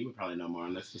Court? Brady, you would probably know more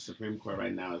on this. The Supreme Court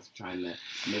right now is trying to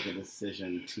make a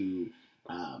decision to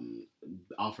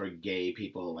offer gay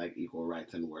people like equal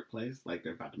rights in the workplace. Like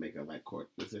they're about to make a court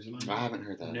decision on that. I haven't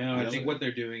heard that. No, I think what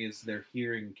they're doing is they're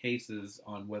hearing cases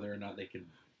on whether or not they can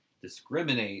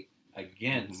discriminate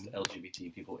against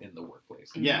LGBT people in the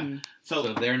workplace. Yeah.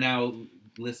 So they're now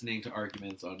listening to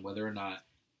arguments on whether or not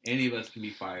any of us can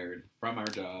be fired from our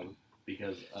job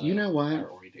because of our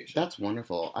orientation. That's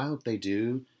wonderful. I hope they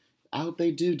do. I hope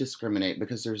they do discriminate,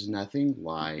 because there's nothing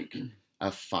like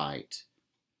a fight.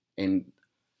 And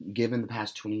given the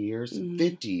past 20 years,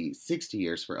 50, 60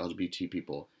 years for LGBT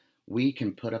people, we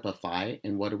can put up a fight,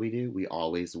 and what do? We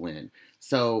always win.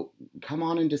 So come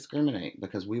on and discriminate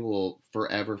because we will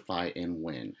forever fight and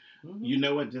win. You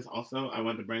know what? Just also, I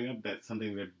wanted to bring up that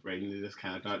something that Brady just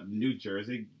kind of thought. New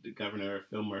Jersey Governor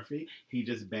Phil Murphy, he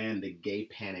just banned the gay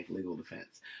panic legal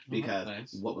defense because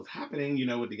nice. what was happening,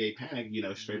 with the gay panic,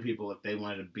 straight people, if they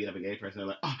wanted to beat up a gay person, they're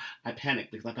like, oh, I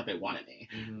panicked because I thought they wanted me,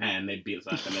 and they beat us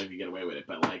up and they could get away with it.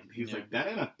 But like, he's like, that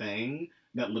ain't a thing.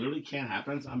 That literally can't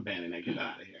happen, so I'm banning that. Get that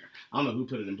out of here. I don't know who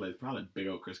put it in place. Probably big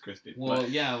old Chris Christie. Well,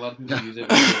 yeah, a lot of people use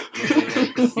it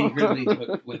when they secretly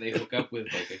when they hook up with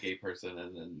like a gay person,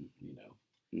 and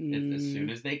then as soon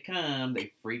as they come,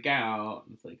 they freak out.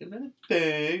 It's like, is that a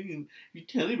thing? And you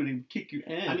tell anybody to kick your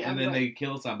ass, and then they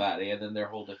kill somebody, and then their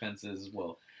whole defense is,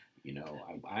 well,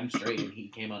 I'm straight, and he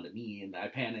came onto me, and I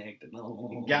panicked.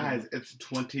 And guys, it's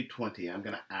 2020. I'm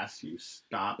gonna ask you,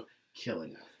 stop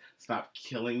killing us. Stop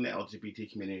killing the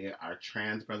LGBT community, our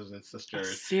trans brothers and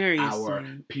sisters, Seriously. our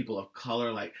people of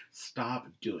color. Like, stop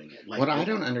doing it. Like, what I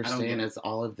don't understand is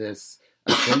all of this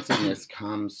offensiveness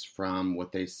comes from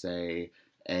what they say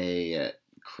a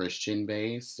Christian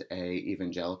based, a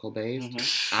evangelical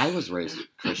based. I was raised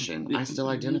Christian. I still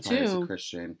identify as a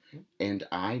Christian, and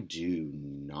I do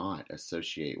not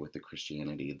associate with the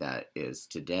Christianity that is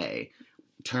today,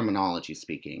 terminology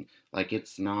speaking. Like,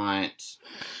 it's not.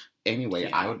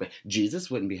 Anyway,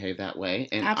 Jesus wouldn't behave that way,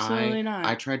 and absolutely not.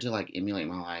 I tried to emulate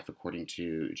my life according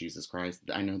to Jesus Christ.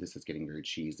 I know this is getting very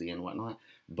cheesy and whatnot,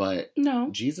 but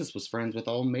no, Jesus was friends with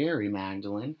old Mary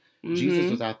Magdalene. Jesus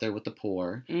was out there with the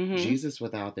poor. Jesus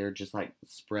was out there just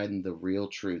spreading the real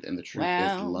truth, and the truth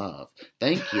is love.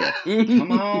 Thank you.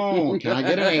 Come on, can I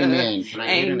get an amen? Can I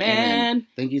get an amen?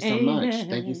 Thank you so much.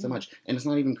 Thank you so much. And it's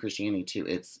not even Christianity too.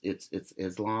 It's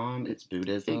Islam. It's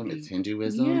Buddhism. It's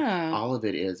Hinduism. Yeah. All of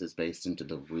it is based into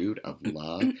the root of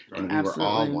love, and we were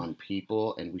all one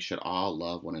people, and we should all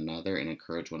love one another and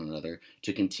encourage one another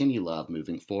to continue love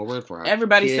moving forward for our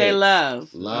everybody kids. Say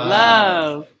love.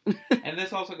 Love. And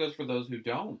this also goes for those who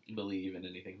don't believe in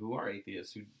anything, who are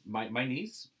atheists. Who my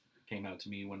niece came out to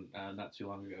me when not too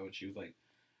long ago, and she was like,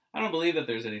 "I don't believe that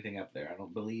there's anything up there. I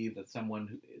don't believe that someone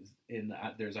who is in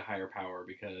there's a higher power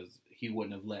because he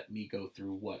wouldn't have let me go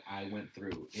through what I went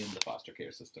through in the foster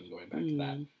care system." Going back to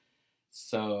that,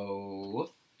 so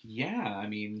yeah, I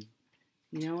mean.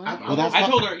 You know what? I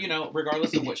told her,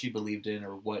 regardless of what she believed in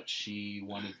or what she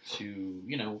wanted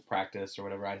to, practice or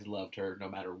whatever, I loved her no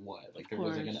matter what. Like, I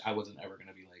wasn't ever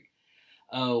gonna be like,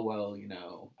 oh well,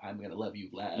 I'm gonna love you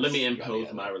less. Let me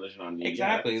impose my religion on you.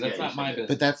 Exactly, that's not my business.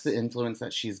 But that's the influence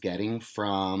that she's getting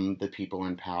from the people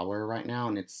in power right now,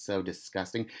 and it's so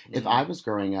disgusting. If I was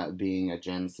growing up being a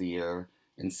Gen Zer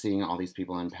and seeing all these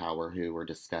people in power who were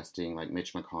disgusting, like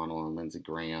Mitch McConnell and Lindsey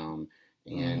Graham.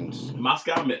 And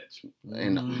Moscow Mitch.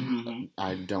 And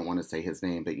I don't want to say his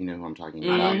name, but you know who I'm talking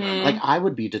about. Like, I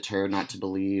would be deterred not to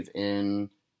believe in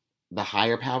the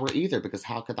higher power either, because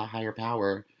how could the higher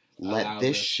power let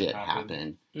this shit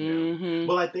happen?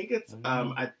 Well, I think it's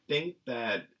I think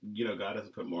that God has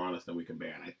put more on us than we can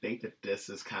bear, and I think that this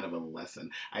is kind of a lesson.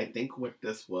 I think what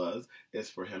this is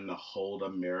for him to hold a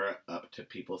mirror up to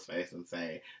people's face and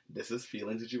say, this is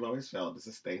feelings that you've always felt, this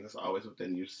is things that's always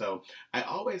within you. So I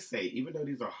always say, even though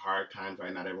these are hard times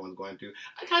right now everyone's going through,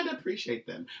 I kind of appreciate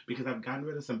them because I've gotten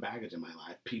rid of some baggage in my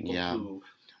life. People who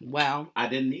I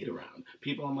didn't need around.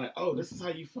 People I'm like, oh, this is how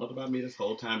you felt about me this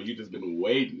whole time, and you've just been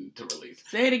waiting to release.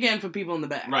 Say it again for people in the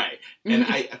back. Right. And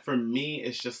for me,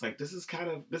 it's just like, this is kind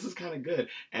of good.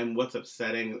 And what's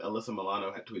upsetting, Alyssa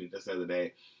Milano had tweeted this the other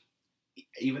day,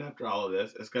 even after all of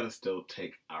this, it's going to still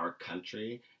take our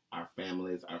country, our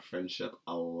families, our friendship,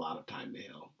 a lot of time to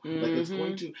heal. Like, this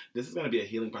is going to be a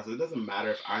healing process. It doesn't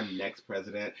matter if our next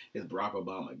president is Barack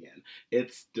Obama again.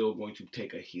 It's still going to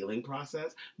take a healing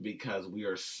process because we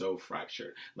are so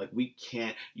fractured. Like, we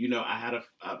can't, I had a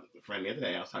friend the other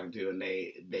day I was talking to, and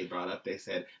they brought up, they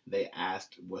said, they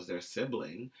asked, was their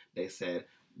sibling, they said,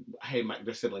 hey,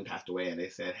 their sibling passed away, and they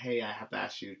said, hey, I have to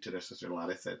ask you, to their sister-in-law,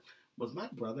 they said, was my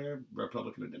brother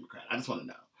Republican or Democrat? I just want to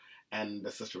know. And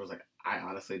the sister was like, I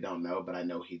honestly don't know, but I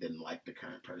know he didn't like the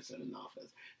current person in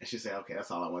office. And she said, okay,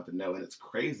 that's all I want to know. And it's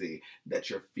crazy that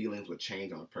your feelings would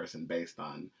change on a person based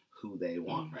on who they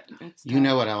want right now. You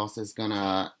know what else is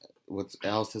gonna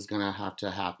have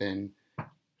to happen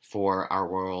for our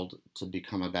world to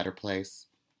become a better place?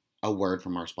 A word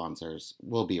from our sponsors.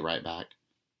 We'll be right back.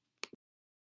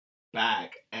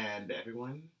 And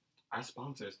everyone, our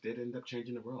sponsors did end up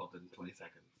changing the world in 20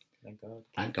 seconds. Thank God.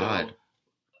 Thank God.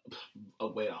 A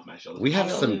weight off my shoulders. We have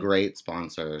some great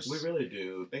sponsors. We really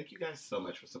do. Thank you guys so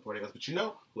much for supporting us. But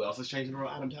who else is changing the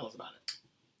world? Adam, tell us about it.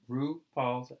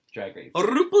 RuPaul's Drag Race.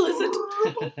 RuPaul is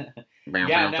it?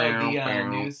 Yeah, no, the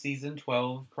new season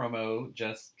 12 promo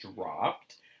just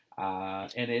dropped,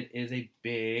 and it is a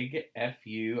big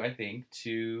FU, I think,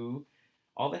 to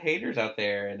all the haters out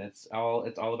there, and it's all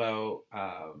about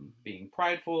being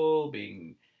prideful,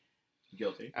 being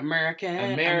Guilty.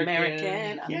 American,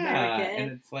 yeah,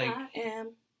 and it's like I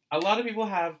am. a lot of people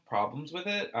have problems with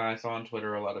it. I saw on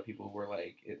Twitter a lot of people were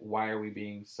like, "Why are we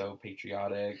being so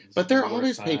patriotic?" But they're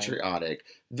always patriotic.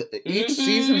 Each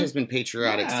season has been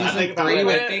patriotic. Yeah. Season think about 3 it,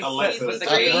 was like, Alexis.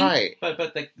 right.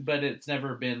 But it's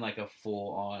never been like a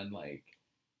full on like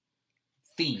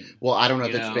theme. Well, I don't know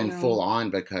if You it's know? been full on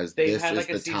because They've this had, is like,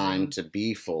 a the time season- to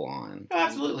be full on. Oh,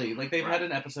 absolutely. Like they've Right. had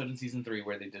an episode in season 3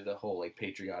 where they did a whole like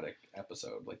patriotic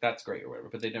episode. Like that's great or whatever.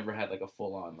 But they never had like a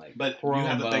full on like But you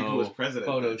have to think who was president.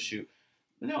 photo then. shoot.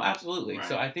 No, absolutely. Right.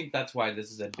 So I think that's why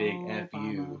this is a big Oh, FU.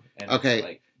 Obama. And Okay, it's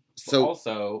like, So,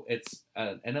 also it's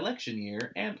an election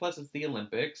year, and plus it's the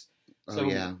Olympics. So oh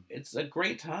yeah. it's a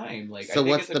great time. Like I So think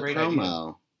what's it's a the great promo?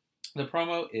 idea. The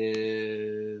promo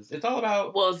is it's all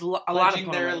about Well, it's a lot of pledging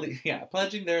promos.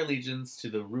 pledging their allegiance to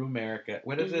the Rumerica.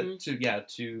 What is Mhm. it?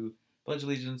 To pledge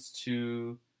allegiance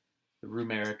to the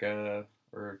Rumerica,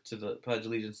 or to the pledge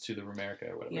allegiance to the Rumerica,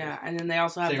 or whatever. Yeah, it is. and then they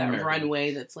also have Say that American.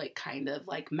 runway that's like kind of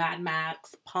like Mad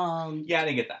Max, Punk. Yeah, I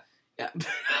didn't get that. Yeah.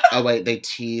 Oh wait, they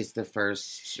teased the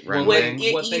first Well, runway.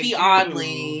 With what they Evie do-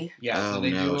 Oddly. Yeah, so Oh,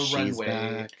 they no, do a she's runway.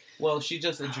 back. Well, she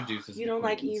just introduces. You the don't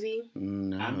like queens. Evie?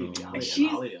 No. I mean, Ollie She's-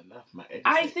 and Ollie enough. My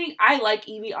I think I like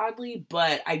Evie Oddly,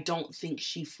 but I don't think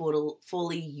she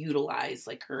fully utilized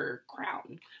like her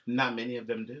crown. not many of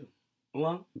them do.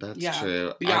 Well, That's yeah.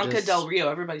 true. Bianca Del Rio,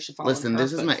 everybody should follow. Listen, in her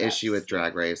this is my footsteps. issue with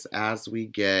Drag Race. As we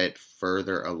get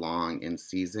further along in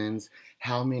seasons,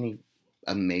 how many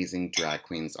amazing drag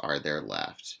queens are there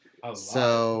left? A lot.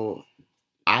 So,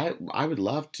 I would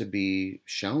love to be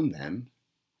shown them.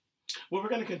 Well, we're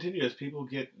gonna continue as people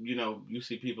get, you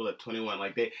see people at 21,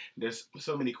 like there's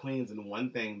so many queens, and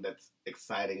one thing that's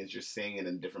exciting is you're seeing it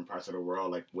in different parts of the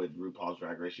world, like with RuPaul's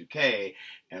Drag Race UK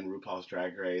and RuPaul's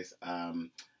Drag Race,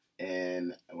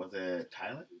 and was it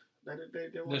Thailand that they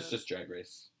did one? That's just Drag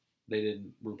Race. They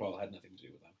didn't. RuPaul had nothing to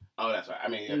do with them. Oh, that's right. I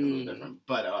mean, yeah, 'cause it was different,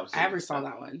 but I never saw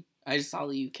that one. I just saw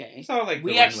the UK. I saw like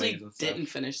We the actually runways and stuff. didn't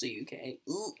finish the UK.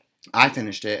 Ooh. I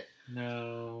finished it.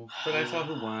 No, but I saw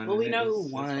who won. Well, we and know it who was-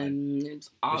 it's fine. won. It's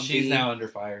But obvious. she's now under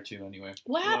fire too. Anyway,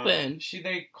 What happened?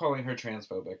 they calling her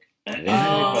transphobic. Oh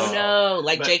But- no!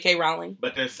 Like but- J.K. Rowling.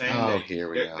 But they're saying Oh, that here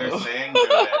we they're, go. they're saying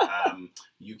that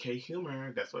UK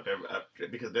humor. That's what they're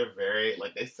because they're very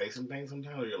like they say some things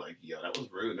sometimes where you're like, yo, that was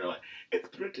rude. And they're like,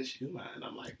 it's British humor, and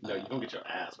I'm like, no, you don't get your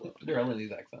ass whooped. They're all in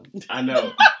these accents. I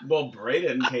know. Well,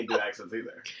 Braden can't do accents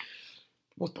either.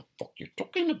 What the fuck you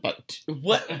talking about?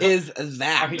 What is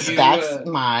that? Are you- That's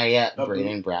my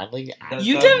Braden Bradley. That's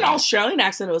You the- did an Australian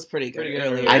accent. It was pretty good Pretty good.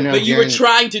 earlier. I know, but you were during-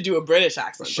 trying to do a British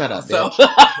accent. Shut though, up, So.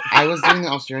 I was doing the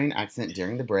Australian accent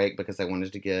during the break because I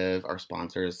wanted to give our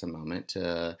sponsors a moment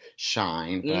to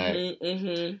shine. But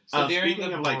Mm-hmm. So during Speaking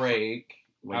the of, like, break,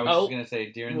 I was Oh. just gonna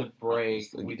say during the break,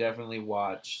 we definitely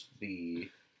watched the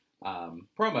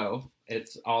promo.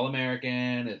 It's all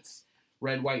American. It's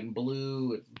red, white, and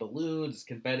blue. It's balloons. It's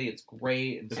confetti. It's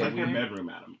great. And It's so like your we're- bedroom,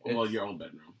 Adam. Well, It's- your old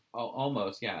bedroom.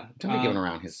 almost, yeah. don't be giving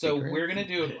around his So secrets. we're gonna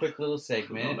do a quick little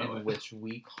segment I don't know in it. which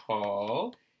we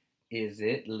call "Is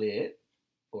It Lit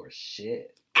or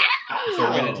Shit?" Oh. So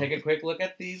we're gonna take a quick look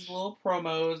at these little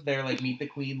promos. They're like Meet the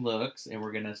Queen looks, and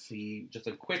we're gonna see just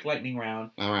a quick lightning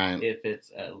round All right. if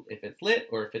it's lit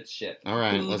or if it's shit. All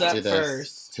right. Who's Let's up do this.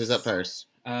 first? Who's up first?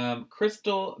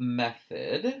 Crystal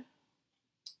Method,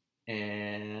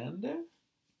 and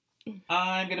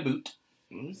I'm gonna boot.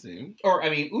 Let me see. Or I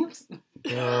mean, oops.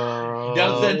 Girl.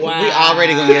 Doesn't- We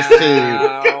already gonna get sued.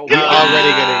 We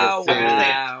already gonna get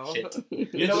Wow. Shit.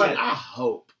 You know what? I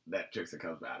hope that Trixie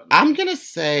comes out of it. I'm gonna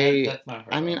say. That's not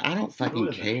her. I mean, I don't Who fucking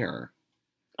is it? care.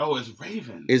 Oh, it's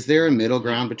Raven. Is there a middle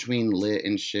ground between lit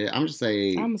and shit? I'm just say.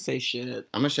 I'm gonna say shit.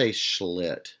 I'm gonna say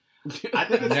schlit. I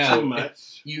think it's No, too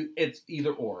much. It's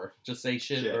either or. Just say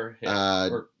shit, Shit. or hit. Uh,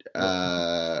 or,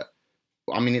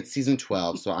 I mean, it's season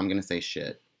 12, so I'm gonna say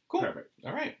shit. cool. Perfect.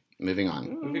 All right. Moving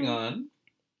on. Moving on.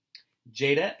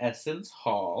 Jada Essence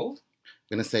Hall.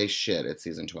 I'm gonna say shit. It's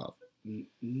season 12. No.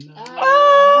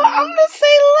 I'm gonna say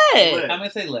lit. Lit. I'm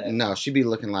gonna say lit. No, she'd be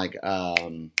looking like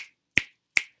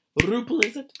RuPaul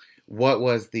is it? what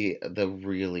was the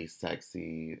really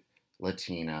sexy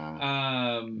Latina?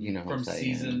 You know what from I'm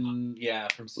saying. season,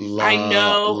 from season. La- I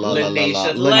know.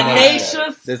 Lanisha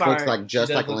Lanisha This Sparks. looks like just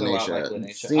She like does look a lot Lanisha. like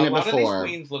Lanisha. Seen a it lot before. Of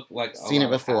these queens look like. Seen it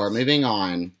before. Moving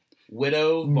on.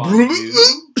 Widow Bondu.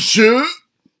 Shit.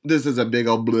 This is a big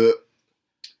old blip.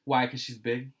 Why? Because she's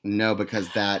big. No, because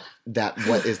that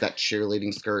what is that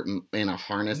cheerleading skirt in a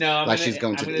harness? No, like she's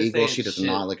going to the Eagle. She does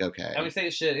not look okay. I'm gonna say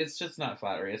shit. It's just not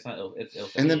flattering. It's not ill. It's ill.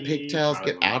 And then pigtails,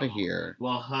 get out of here.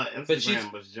 Well, her But she's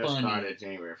Instagram was just funny. started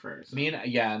January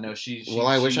 1st. She. Well,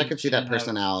 I wish I could see she that didn't have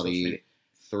personality social media.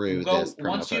 through Go this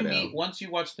promo photo. once you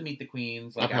watch the Meet the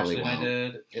Queens, I like probably Ashley and I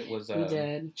won't. did. It was. We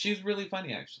did. She's really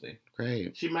funny, actually.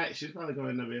 Great. She's probably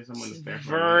going to be someone that's fair.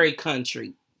 Very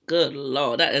country. Good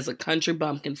Lord, that is a country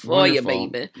bumpkin for you, Wonderful.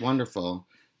 baby. Wonderful.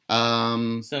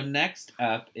 So next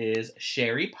up is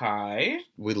Sherry Pie.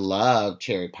 We love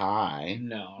cherry pie.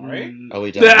 No, right? Mm. Oh,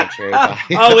 we don't love cherry pie.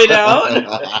 Oh, we don't?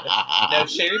 No,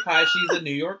 Sherry Pie. She's a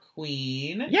New York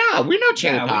queen. Yeah, we know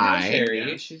cherry Yeah, pie. we know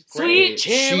Sherry. She's Sweet great.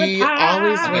 cherry She pie.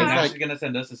 always I mean, wins now like she's gonna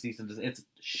send us a cease and desist. It's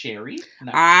Sherry.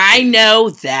 not I Sherry. know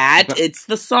that. But- It's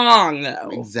the song, though.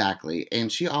 exactly, and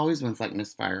she always wins like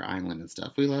Miss Fire Island and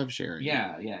stuff. We love Sherry.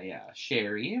 Yeah.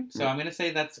 Sherry. So I'm gonna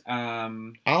say that's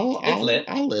I'll lit.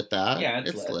 I'll lit that. Yeah,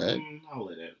 it's it's lit. lit. I'll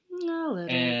let it. No, little.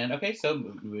 and okay. So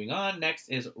moving on. Next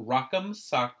is Rock'em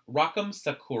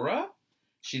Sakura.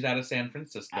 She's out of San Adam's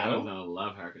Francisco. gonna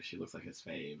love her because she looks like his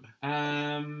fave.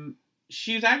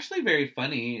 She's actually very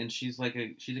funny, and she's a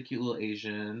cute little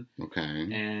Asian, Okay.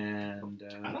 and I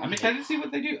don't I'm know. excited to see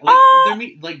what they do.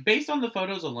 Like, like based on the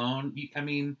photos alone,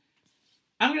 I'm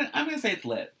gonna say it's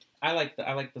lit. I like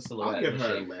the silhouette. I'll give and her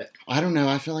the a shape. lit. I don't know.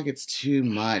 I feel like it's too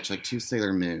much, like too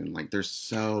Sailor Moon. Like there's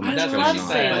so I much That's going what she love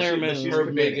on. said. Sailor But she's Her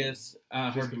committing. biggest,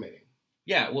 She's her committing.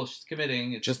 yeah. Well, she's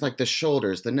committing. It's Just like the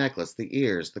shoulders, the necklace, the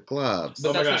ears, the gloves. But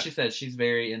Oh my that's what God. she said. She's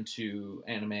very into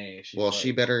anime. She's Well, like,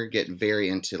 she better get very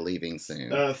into leaving soon.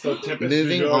 So Tempest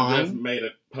Moving Moving on. just made a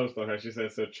post on her. She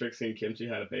said, "So Trixie and Kimchi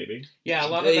had a baby." Yeah, a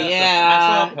lot of that.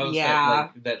 Yeah, stuff. I saw a post yeah.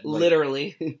 that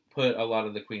Literally. put a lot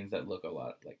of the queens that look a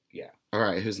lot like All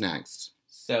right, who's next?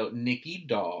 So Nikki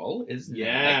Doll is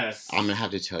Yes. next. I'm gonna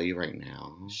have to tell you right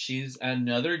now. She's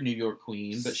another New York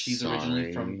queen, but she's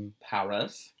originally from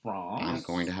Paris, France. I'm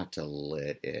going to have to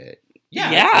lit it.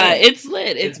 Yeah, it's it's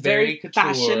lit. It's It's very very couture.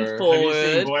 fashion Have you seen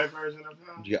forward. boy version of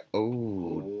her? Yeah.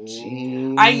 Oh.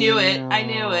 Ooh. I knew it. I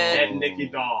knew it. At Nikki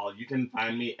Doll. You can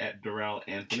find me at Darrell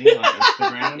Anthony on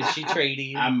Instagram. Is she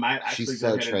trading? I might actually She's go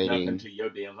so ahead and jump trading. into your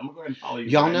DMs. I'm gonna go ahead and follow you.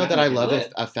 Y'all right know now. that I love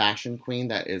Lit. a fashion queen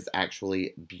that is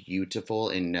actually beautiful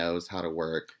and knows how to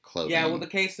work clothing. Yeah, well,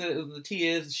 the tea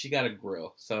is she got a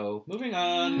grill. So moving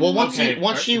on. Well, once Okay,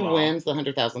 once first she of all- wins the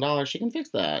 $100,000, she can fix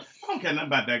that. I don't care nothing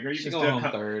about that girl. You she can going still home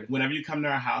come. third. Whenever you come to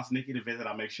our house, Nikki, to visit,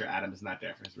 I'll make sure Adam is not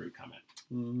there for his rude comment.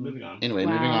 Mm-hmm. Moving on. Anyway,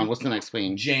 Wow. moving on. What's the next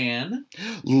queen? Jan.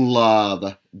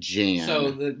 Love Jan.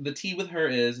 So the tea with her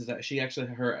is that she actually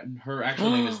her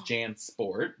actual name is Jan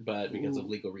Sport, but because of Ooh.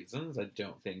 legal reasons, I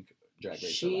don't think Drag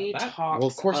Race She allowed that. talks well,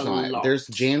 of course a not. lot. There's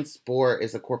Jan Sport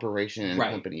is a corporation and Right.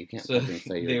 a company. You can't So fucking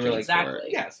say they you're were Jan like, Exactly.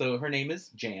 Sport. Yeah, so her name is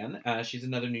Jan. She's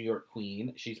another New York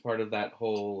queen. She's part of that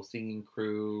whole singing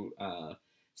crew,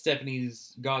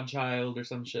 Stephanie's Godchild or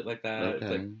some shit like that. It's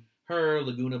Okay. like her,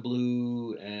 Laguna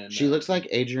Blue, and She looks like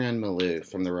Adrienne Malou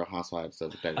from The Real Housewives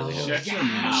of Beverly Oh, Hills. Shut your yeah,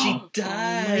 mouth. she Oh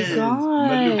does. my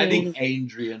god. I think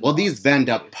Adrian. Well, these lost.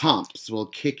 Venda pumps will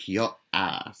kick your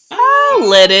ass. I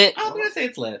lit it. I'm gonna say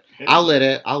it's lit. I'll lit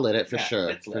it. I'll lit it for Yeah, sure.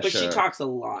 it's lit. For But sure. she talks a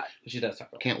lot. She does talk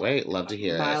about. Can't wait. Love to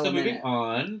hear it. Mile So a moving minute.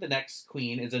 on, the next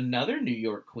queen is another New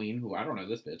York queen who I don't know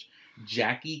this bitch,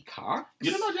 Jackie Cox.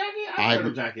 You don't know Jackie? I've I've- heard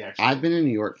of Jackie, actually. I've been in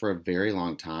New York for a very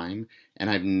long time, and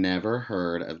I've never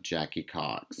heard of Jackie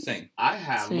Cox. Same. I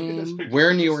have. Look at this Same. picture.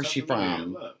 Where in New It's York so is she familiar.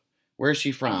 from? Look. Where is she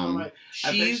I'm from? like, I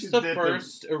think She's she the did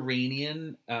first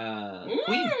Iranian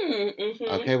queen. Mm-hmm.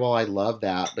 Okay, well, I love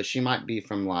that, but she might be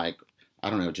from, like,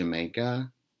 I don't know,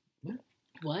 Jamaica?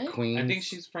 What? Queens? I think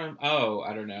she's from. Oh,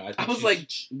 I don't know. I was like,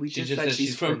 we she just said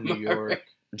she's from New York.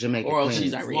 Jamaica Or Queens.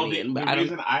 she's Iranian. Well, the but I don't-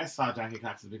 reason I saw Jackie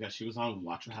Cox is because she was on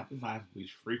Watch What Happens Live,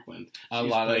 which frequent. A She's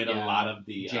lot of played yeah, a lot of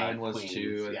the Jan was queens.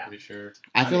 too. I'm Yeah. pretty sure.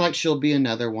 I feel mean- like she'll be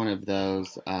another one of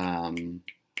those,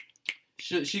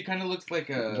 She kind of looks like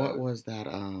a what was that,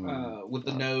 with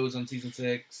the nose on season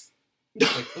 6.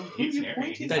 It's like, oh, who He's you hairy.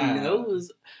 pointing The at?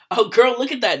 nose. Oh, girl,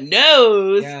 look at that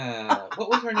nose. Yeah. What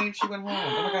was her name? She went home.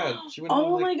 Oh my god. She went home.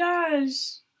 Oh like, my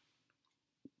gosh.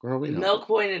 girl, we know. Milk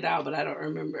pointed out, but I don't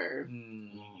remember. Hmm.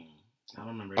 I don't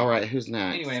remember. All right, who's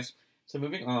next? Anyway, so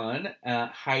moving on.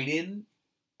 Hayden.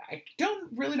 I don't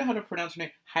really know how to pronounce her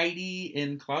name. Hiding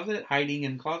in closet.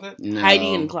 No.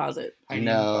 Hiding in closet. Hiding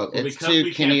No, in closet. Well, it's because too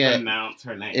we Kenny. can't pronounce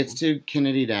her name. It's to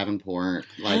Kennedy Davenport.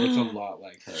 Like, Looks a lot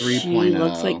like her. 3.0. She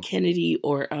looks like Kennedy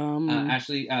or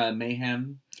Ashley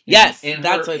Mayhem. Yes, in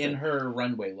that's her, what I in said. her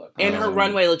runway look. in her Um,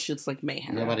 runway look, she looks like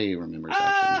Mayhem. nobody remembers I'm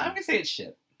actually. gonna say it's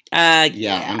shit.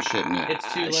 Yeah, I'm shitting it.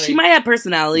 It's too, like- she might have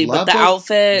personality, Love but the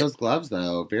outfit. Those gloves,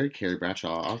 though, very Carrie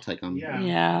Bradshaw. I'll take them. Yeah.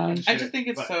 Yeah. I just think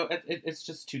it's But- so it's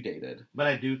just too dated. But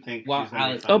I do think Well, she's gonna be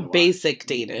Alex- fun Oh, to watch. basic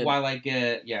dated. While I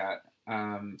get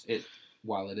it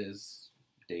while it is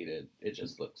dated, it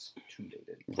just looks too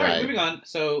dated. All right, Right. moving on.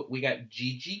 So we got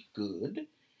Gigi Good.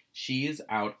 She's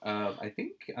out of I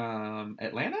think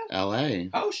Atlanta. L.A.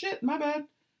 Oh shit, my bad.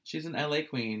 She's an LA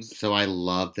queen. So I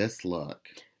love this look.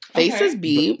 Faces Okay.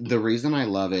 beat. The reason I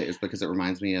love it is because it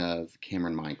reminds me of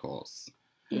Cameron Michaels.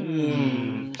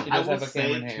 Mm. She I does will have a say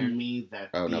Cameron to hair. me that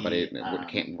Oh, nobody.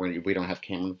 can't. We don't have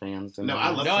Cameron fans. In No, the I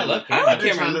house? love. No, I love Cameron.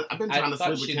 Cameron. I've been I trying to thought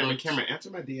sleep with she Cameron. looked- Cameron, answer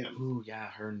my DM. Ooh, yeah,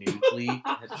 her nude leak.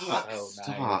 It's so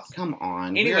Stop! nice. Come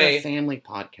on. We're Anyway. a family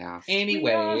podcast.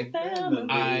 Anyway,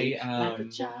 I like a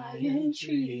giant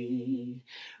tree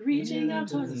reaching up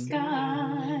towards the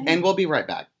sky. And we'll be right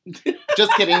back.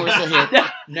 Just kidding. We're still here.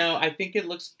 no, I think it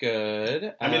looks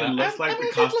good. I mean, it looks like the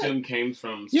it's costume came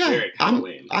from Yeah, Spirit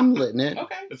Halloween. I'm litting it.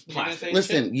 Okay, It's you're gonna plastic. say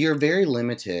Listen, you're very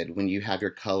limited when you have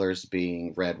your colors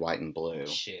being red, white, and blue.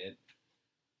 shit.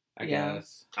 I Yeah.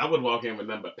 guess. I would walk in with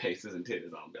nothing but pasties and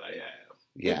titties on and be like,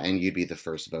 Yeah, and you'd be the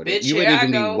first voted. Bitch, You wouldn't here I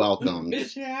even go. be welcomed.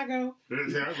 Bitch, here I go.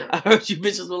 yeah. I heard you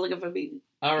bitches were looking for me.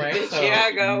 All right, Bitch, so here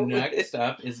I go. next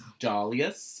up is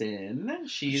Dahlia Sin.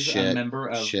 She's a Shit, member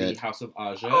of shit. the House of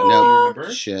Aja. Oh. Do you No,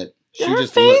 remember? shit. She Her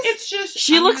just face- looked. It's just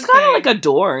She I'm looks gonna kind of say- like a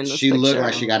door in this She looked picture.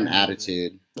 like she got an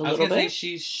attitude. A I was little gonna say bit.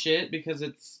 she's shit because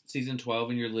it's season 12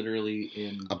 and you're literally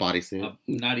in A bodysuit.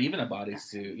 not even a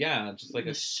bodysuit. Yeah, just like a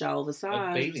Michelle Visage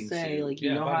bathing would say, suit. like, you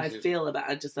Yeah, know how I bodysuit. feel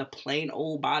about just a plain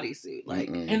old bodysuit. Like,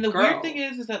 Mm-mm. And the Girl. weird thing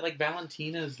is that like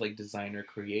Valentina's like designer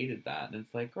created that, and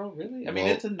it's like, girl, really? I mean,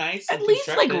 Well, it's a nice, at least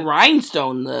like constructed-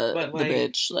 rhinestone the But, like,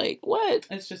 bitch. Like, what?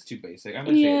 It's just too basic. I'm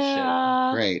gonna say it's shit.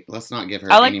 Yeah. Great. Let's not give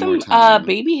her I like any more them time.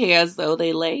 baby hairs though.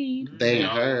 They laid. They ain't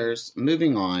Yeah. hers.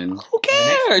 Moving on. Who The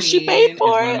next cares? She queen paid is for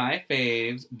one of it. my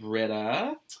faves,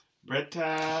 Britta.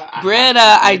 Britta. Britta,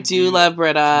 I do love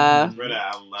Britta. Britta,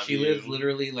 I love She you. lives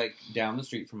literally like down the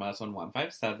street from us on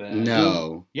 157.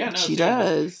 No. Yeah, no, She seriously.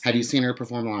 does. Have you seen her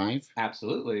perform live?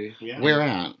 Absolutely. Yeah. Where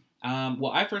at?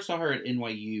 Well, I first saw her at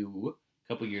NYU a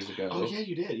couple years ago. Oh, yeah,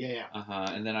 you did. Yeah.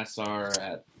 And then I saw her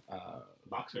at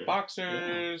Boxer.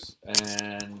 Boxers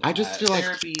and I just at feel like-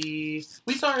 therapy.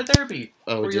 We saw her at therapy.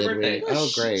 Oh, For your did birthday. we? Oh,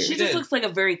 great. She We just did. looks like a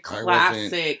very I wasn't-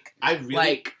 classic, I really,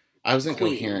 like, I wasn't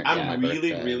Queen. coherent. I'm for my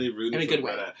really, birthday. really rooting In a for good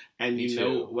way. Britta. And Me you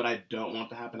know too. what I don't want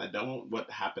to happen? I don't want what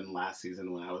happened last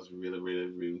season when I was really, really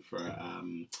rooting for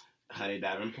Honey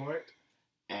Davenport.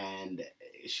 And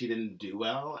she didn't do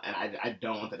well. And I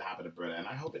don't want that to happen to Britta. And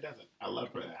I hope it doesn't. I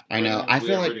love Britta. I know. Britta, I we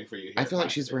feel are like- rooting for you here I at feel like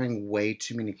Boxer she's Days. wearing way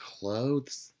too many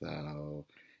clothes, though,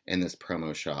 in this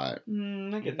promo shot.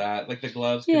 I get that. Like the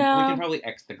gloves. Yeah. We can probably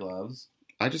X the gloves.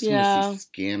 I just Yeah. want to see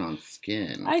skin on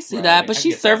skin. I see Right, that, but I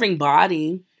she's get that. serving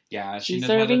body. Yeah, she She's knows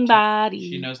how to serving t- body.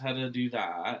 She knows how to do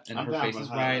that, and I'm her down face with is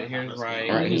her. right, I'm hair's down right. with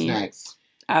All right, who's Mhm. next?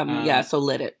 Yeah, so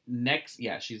lit it. Next,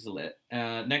 yeah, she's lit.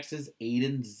 Next is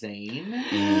Aiden Zane.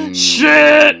 Mm.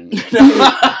 Shit!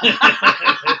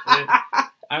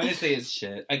 I'm gonna say it's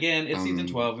shit. Again, it's season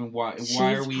 12, and why She's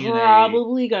are we in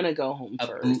probably gonna go home a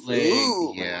first. bootleg? Ooh.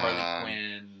 like Yeah. Harley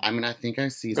Quinn? I mean, I think I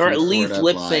see Or some at least sort of,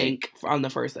 lip like, sync on the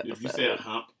first If you episode. say a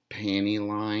hump, panty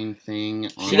line thing.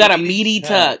 On She got a Meaty meaty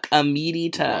tuck. tuck. A meaty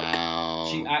tuck.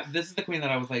 Wow. This is the queen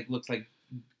that I was like, looks like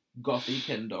Gothy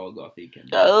Kendall.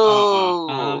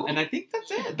 Oh. And I think that's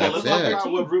it. Now That's let's talk it.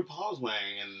 about what RuPaul's wearing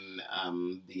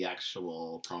in the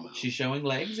actual promo. She's showing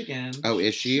legs again. Oh,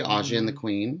 is she Aja and the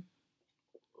Queen?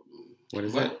 What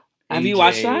is it? Have you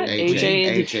watched that? AJ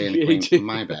and the Queen. AJ.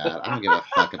 My bad. I don't give a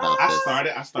fuck about I this.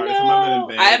 started some of it in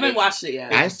bed. I haven't watched it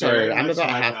yet. I It's started- very I'm much about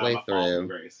like, halfway A Fall from through.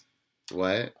 Grace.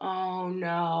 What? Oh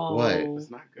no. What? It's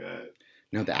not good.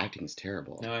 No, the acting's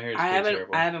terrible. No, I heard it's I pretty haven't.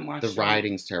 terrible. I haven't watched The it.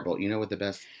 writing's terrible. You know what the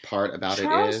best part about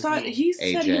Charles it is? saw it. He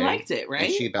said he AJ. liked it, right?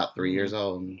 Is she about 3 years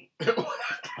old? The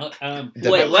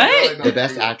Wait, best- what? The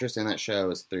best actress in that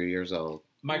show is 3 years old.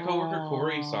 My coworker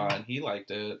Corey Aw. saw it and he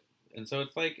liked it, and so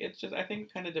it's like it's just I think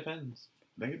it kind of depends.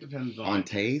 I think it depends On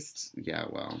taste? Yeah,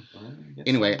 well. I guess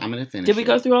Anyway, so. I'm going to finish Did we it.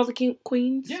 go through all the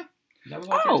queens? Yeah. That was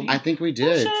all Oh. 13. I think we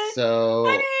did. Bullshit. So,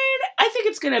 I mean, I think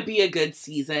it's gonna be a good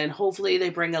season. Hopefully, they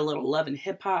bring a little love and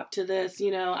hip hop to this.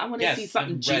 You know, I want to Yes, see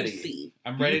something I'm ready. juicy.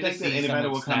 I'm Do ready you to think that see anybody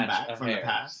someone will come snatch back a from the hair.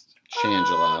 past?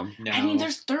 Shangela. No. I mean,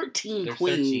 there's 13 There's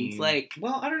queens. 13. Like,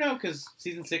 well, I don't know because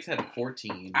season 6 had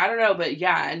 14. I don't know, but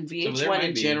yeah, and there VH1 might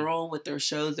in be. general with their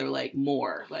shows, they're like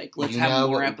more. Like, let's You have know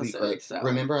more what would be great? episodes. So.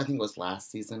 Remember, I think it was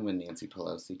last season when Nancy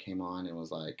Pelosi came on and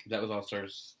was like, That was All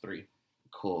Stars 3.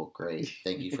 Cool, great.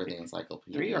 Thank you for the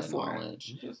encyclopedia 3 or 4.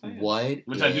 knowledge. I'm just saying. What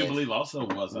Which if, I do believe also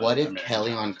was. What if American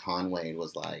Kellyanne Job. Conway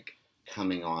was like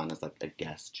coming on as like a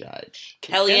guest judge?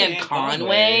 Kellyanne Kellyanne Conway.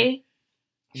 Conway.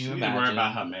 She Can you didn't worry imagine?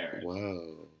 about her marriage.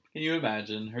 Whoa. Can you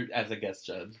imagine her as a guest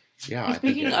judge? Yeah, I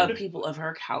think Speaking it of would, people of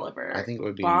her caliber, I think it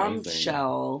would be amazing.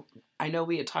 Bombshell. I know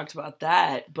we had talked about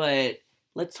that, but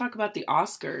let's talk about the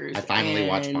Oscars. I finally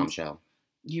watched and Bombshell.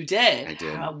 You did. I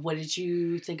did. What did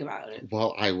you think about it?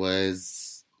 Well, I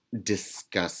was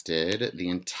disgusted the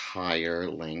entire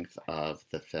length of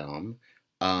the film,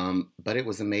 but it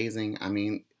was amazing. I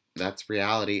mean, that's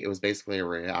reality. It was basically a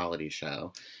reality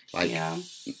show. Like, Yeah.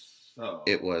 So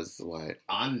it was what?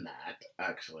 on that,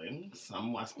 actually,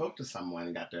 I spoke to someone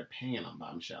and got their opinion on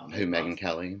Bombshell. Who, Megyn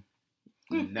Kelly?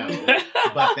 No,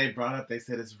 but they brought up. They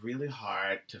said it's really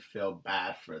hard to feel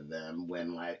bad for them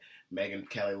when like Megyn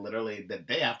Kelly literally the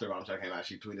day after Bombshell came out,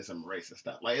 she tweeted some racist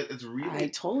stuff. Like it's really. I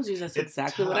told you that's it's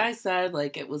exactly what tough. I said.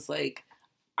 Like it was like,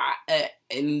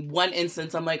 in one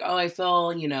instance, I'm like, oh, I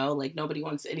feel like nobody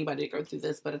wants anybody to go through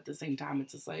this, but at the same time,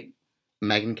 it's just like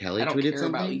Megyn Kelly I don't tweeted care something?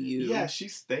 about you. Yeah, she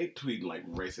stayed tweeting like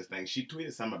racist things. She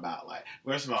tweeted something about like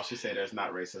first of all, she said there's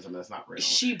not racism, that's not real.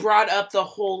 She brought up the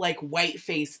whole like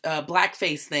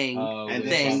blackface thing. And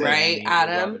thing, then right,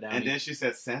 Adam? And then she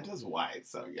said Santa's white,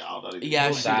 so y'all don't even Yeah,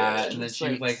 know she that. did. And then It's she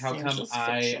was like, "How come Santa's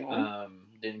I fictional.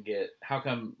 didn't get? How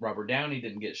come Robert Downey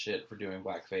didn't get shit for doing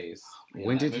blackface? in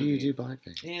When that did you movie?" do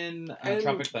blackface? In And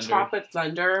Tropic Thunder? Tropic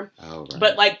Thunder. Oh, right.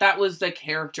 But like that was the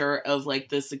character of like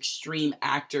this extreme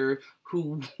actor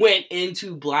who went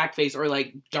into blackface or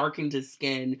like darkened his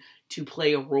skin to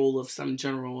play a role of some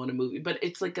general in a movie. But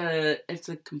it's like it's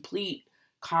a complete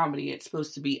comedy. It's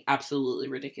supposed to be absolutely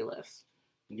ridiculous.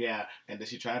 Yeah, and then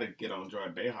she tried to get on Joy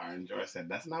Behar, and Joy said,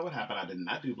 "That's not what happened. I did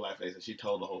not do blackface." And she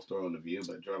told the whole story on The View,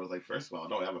 but Joy was like, first of all,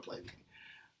 don't ever play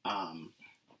me.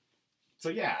 So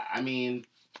yeah, I mean,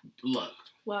 look.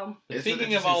 Well, It's an Speaking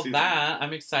of interesting all season. that,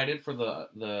 I'm excited for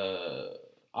the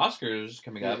Oscars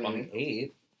coming up on the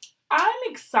 8th. I'm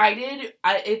excited.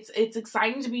 It's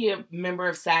exciting to be a member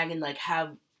of SAG and like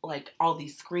have like all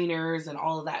these screeners and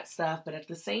all of that stuff. But at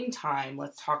the same time,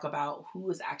 let's talk about who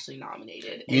was actually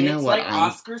nominated. You And know it's what like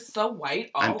I'm- Oscars so white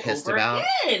all I'm pissed over about?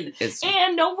 again, It's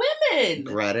and no women.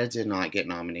 Greta did not get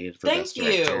nominated for Thank Best you.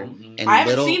 Director. Mhm. And I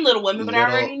haven't seen Little Women, but I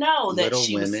Little- already know that Little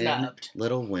she was Women, snubbed.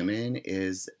 Little Women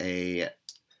is a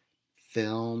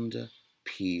filmed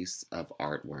piece of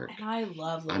artwork. And I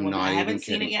love Little I'm Women. not I even haven't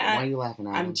seen kidding. it Why are yet. you laughing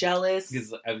at I'm him? jealous.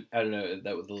 Because I don't know,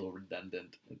 that was a little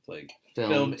redundant. It's like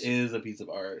Filmed. film is a piece of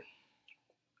art.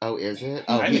 Oh, is it?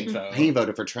 Oh, I he, think so. he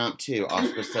voted for Trump too.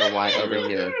 Oscar so white over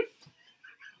here.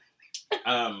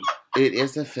 It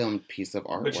is a filmed piece of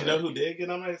artwork. But you know who did get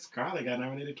nominated? Scarlett got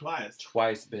nominated twice.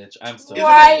 Twice, bitch. I'm still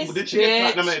Twice, Did she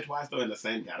get bitch. nominated twice though in the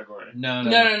same category? No.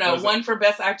 No. Was it- One for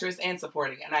Best Actress and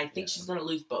Supporting, and I think Yeah. she's gonna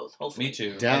lose both. Hopefully, Me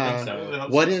too. I Duh. think so.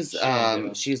 What is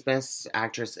Yeah. she's best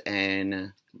actress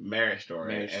in Marriage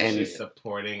Story, Marriage and Story. she's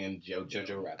supporting in JoJo.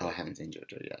 Jojo Rabbit. Oh, I haven't seen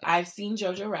JoJo yet. I've seen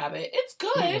Jojo Rabbit. It's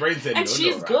good, Braden said and no,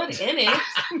 she's no, good right. in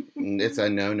it. It's a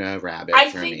no rabbit I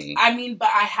for think. me. I mean, but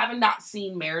I haven't not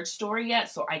seen Marriage Story yet,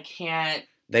 so I can't.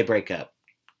 They break up.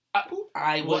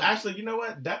 I Well, would. actually, you know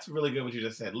what? That's really good what you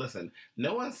just said. Listen,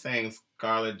 no one's saying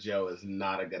Scarlett Jo is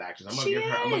not a good actress. I'm gonna She give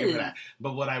her is. that.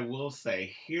 But what I will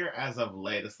say here, as of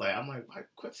late, it's like I'm like, why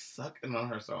quit sucking on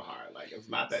her so hard? Like it's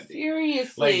not that deep.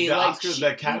 Seriously, Like, the Oscars,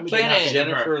 the Academy you did get not it. give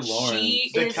her- Jennifer Lawrence.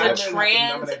 She The is a Academy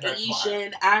trans nominated her twice.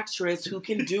 Asian actress who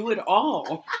can do it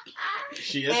all.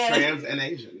 She is And- trans and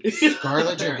Asian.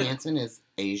 Scarlett Johansson is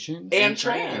Asian. And And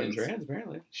trans. trans,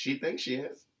 apparently. She thinks she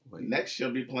is. Wait. Next,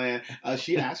 she'll be playing.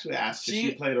 She actually asked. She-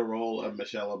 She played a role of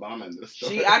Michelle Obama in this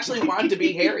story. She actually wanted to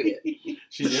be Harriet.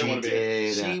 She did want to be.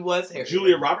 did. She was Harriet.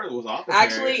 Julia Roberts was off.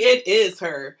 Actually, it is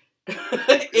her.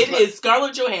 It is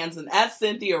Scarlett Johansson as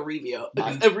Cynthia Erivo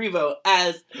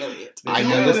as Harriet. I Did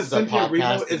you know know this that is a Cynthia Erivo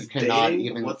podcast and is you cannot dating-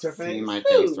 even what's her see face? my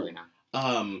face Who? right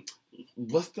now.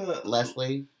 What's the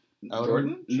Leslie Odom?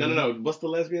 Jordan? No. What's the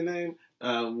lesbian name?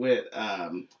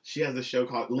 She has a show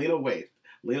called Lena Waithe.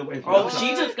 Lena Waithe. Oh, left her-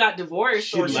 she just got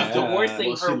divorced, or she's left- divorcing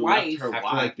well, her she left wife. Her After,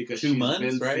 wife like, because 2 she's months,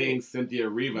 been right? seeing Cynthia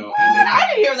Erivo, What? I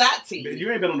didn't hear that tea.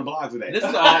 you ain't been on the blog today. This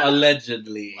is all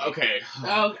allegedly. Okay.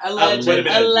 Oh, wait a minute.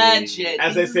 alleged.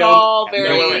 As This they is say all on- very.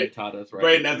 no, wait. Taught us right.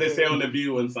 Braden, as they say on The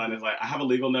View and Sun, is like, I have a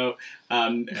legal note.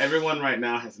 Everyone right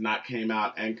now has not came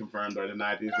out and confirmed or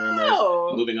denied these rumors.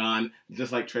 Oh. Moving on,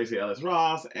 just like Tracy Ellis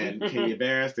Ross and Kenya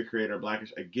Barris, the creator of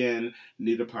Blackish, again,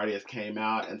 neither party has came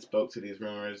out and spoke to these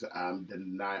rumors,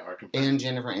 deny or confirm. And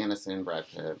Jennifer Aniston and Brad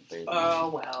Pitt. Oh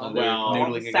well, Oh, well, all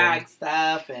noodling the again. SAG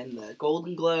stuff and the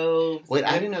Golden Globes. Wait,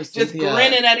 I and didn't know just Cynthia.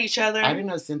 grinning at each other. I didn't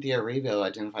know Cynthia Erivo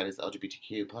identified as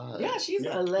LGBTQ plus. Yeah, she's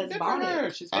Yeah. a Good for her.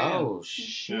 lesbian. She's fam. Oh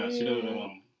shit. Yeah, she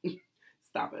does.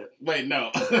 Stop it. Wait, no.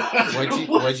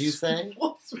 What'd you say?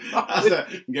 What's wrong I with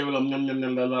said, give it a num num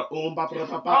num num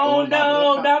Oh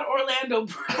no, not Orlando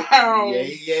Brown.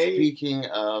 Yay, yay. Speaking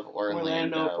of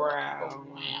Orlando. Orlando Brown.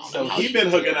 Wow. So How he been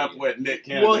dare hooking you. up with Nick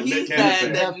Cannon. Well, he Nick said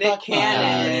Cannon that Nick Fuck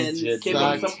Cannon yeah. gave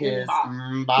him some Sucked his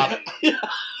bop.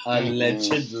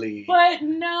 Allegedly. But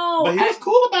no, But he was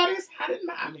cool about it. I didn't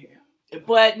mind him.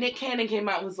 but Nick Cannon came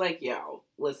out and was like, "Yo,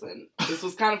 listen, this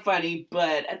was kind of funny,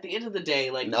 but at the end of the day,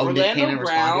 like No, Nick Orlando Cannon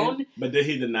Brown, responded? But did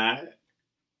he deny it?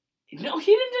 no,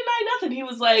 he didn't deny nothing. He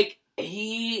was like,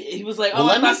 he was like, Well, oh,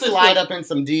 I let me thought this slide was- up in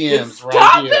some DMs Stop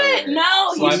right here. it! No,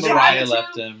 So he's Mariah trying to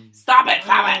left him. stop it.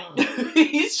 Stop it.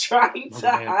 He's trying to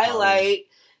Mariah highlight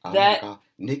Oh that. my God.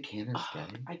 Nick Cannon's gay.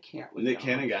 I can't. with Nick y'all.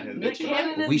 Cannon got his Nick bitch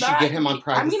Cannon is We should not- get him on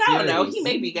Pride I mean, I don't know. Series. He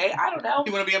may be gay. I don't know.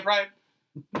 You want to be on Pride?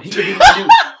 He could be my new.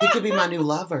 He could be my new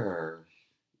lover.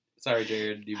 Sorry,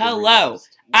 Jared. you've been Hello.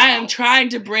 reversed. I am trying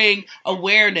to bring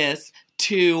awareness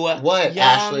to What, young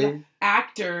Ashley?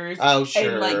 actors Oh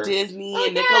sure. and like Disney Oh,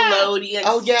 and yeah. Nickelodeon.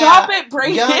 Oh, yeah. Stop it,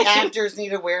 Brayden. Young actors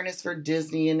need awareness for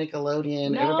Disney and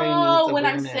Nickelodeon. Everybody No, needs what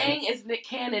I'm awareness. saying is Nick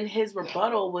Cannon, his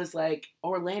rebuttal was like,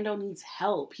 Orlando needs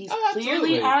help. He's Oh,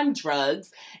 clearly absolutely. on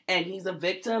drugs, and he's a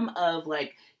victim of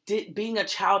like being a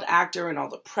child actor and all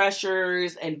the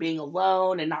pressures and being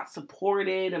alone and not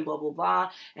supported and blah blah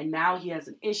blah. And now he has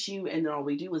an issue, and then all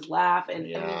we do is laugh. And I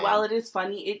mean, Yeah. while it is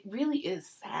funny, it really is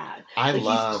sad. I Like,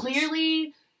 loved. he's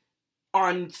clearly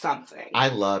on something. I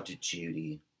loved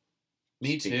Judy.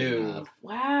 Me Speaking too. of.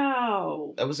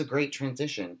 Wow. That was a great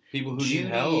transition. People who Judy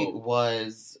need help.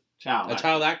 was Child. A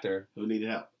child actor. who needed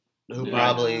help. who Yeah.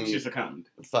 probably She succumbed.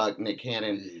 fucked Nick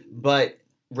Cannon, but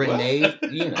Renee,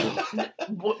 you know,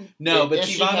 No, but If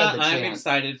she had Ivana, the I'm chance.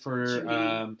 excited for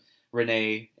Judy.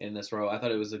 Renee in this role. I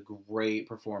thought it was a great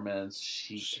performance.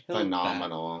 She killed that.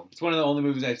 phenomenal. It's one of the only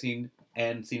movies I've seen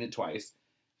and seen it twice.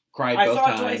 Cried I both saw it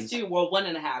times. twice too. Well,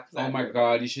 1.5. 'cause I Oh my heard-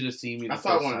 god, you should have seen me. The I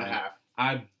saw first one and a time. half.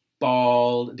 I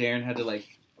bawled. Darren had to like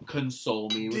console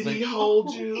me. He was Did like, he hold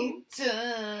 "Oh, you?" he did."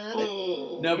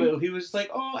 Oh. No, but he was like,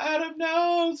 "Oh, Adam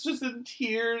knows," just in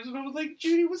tears, and I was like,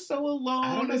 "Judy was so alone,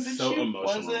 Adam and is then so she emotional.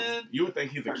 wasn't." You would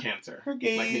think he's a cancer. Her Like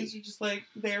me. gays were just like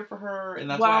there for her, and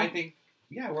that's Wow. why I think,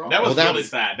 yeah, we're all. That was Well, really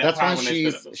sad. That That's part why when they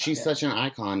split up, she's it was sad. such an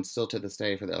icon still to this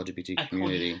day for the LGBT Iconic.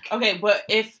 community. Okay, but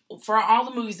if for all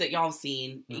the movies that y'all have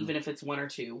seen, Mm. even if it's one or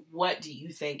two, what do you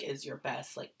think is your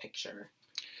best like picture?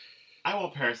 I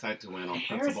want Parasite to win on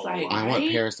principle. Parasite, alone. I want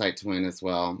Right? Parasite to win as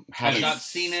well. I've Haven't not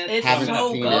seen it. It's haven't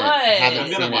so seen good. it. Haven't I'm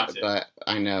seen gonna it, watch it. but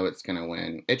I know it's gonna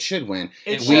win. It should win.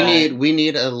 It We should. We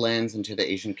need a lens into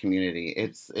the Asian community.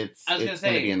 It's I was it's gonna gonna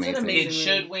say, be it's an amazing. amazing- It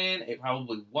should win. It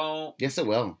probably won't. Yes, it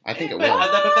will. I think it but, will.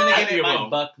 but then I again, think it it might will.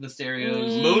 buck the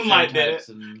stereos. Mm. Moonlight did it. stereotypes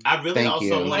and- I really Thank also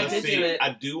you. want I to did see. do it. I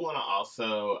do want to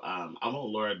also. I want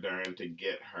Laura Dern to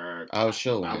get her. Oh,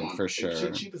 she'll I win want- for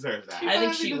sure. She deserves that. I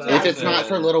think she will. If it's deserves not it.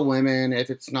 for Little Women, if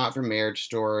it's not for Marriage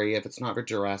Story, if it's not for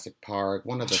Jurassic Park,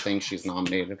 one of the things she's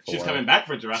nominated for. She's coming back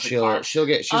for Jurassic She'll Park. she'll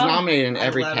get. She's Oh, nominated in I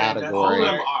every love it. That's All category.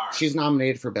 of them are. She's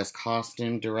nominated for Best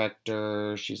Costume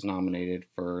Director. She's nominated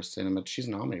for Cinema. She's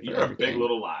nominated for You're a everything. big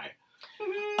little lie.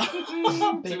 See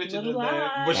what you did there.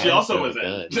 lie. But That she was also so was in.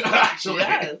 good. Actually,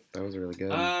 Yes, That was really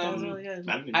good. that was really good.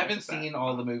 I didn't even I haven't notice that. seen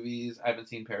all the movies. I haven't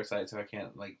seen Parasite, so I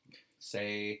can't like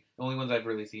say. The only ones I've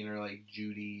really seen are like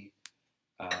Judy.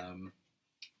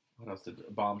 What else did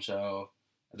Bombshell?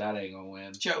 That ain't gonna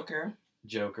win. Joker.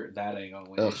 Joker. That ain't gonna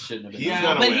win. Ugh. It shouldn't have been. He's Yeah,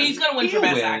 gonna but win. he's gonna win for He'll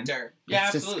best win. actor. Yeah,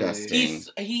 It's absolutely.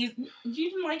 disgusting. He's you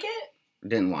didn't like it?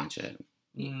 Didn't watch it.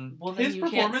 Mm. Well, then His you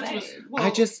can't performance say was. it. Well, I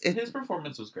just his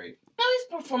performance was great. No,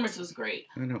 his performance was great.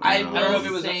 I don't know. I I don't know if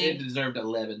it was. Say- It deserved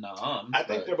 11 noms. I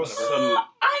think but there was whatever. some.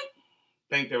 I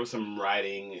Think there was some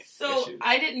writing So issues.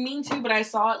 I didn't mean to, but I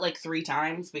saw it like 3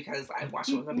 times because I watched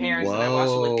it with my parents and I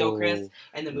watched it with Go Chris,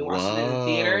 and then we watched it in the Whoa,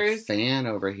 theaters. Fan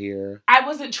over here. I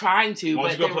wasn't trying to, Why but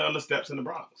don't you go there- play on the steps in the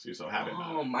Bronx? You're so happy about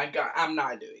oh it. my god, I'm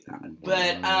not doing that.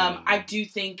 But I do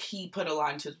think he put a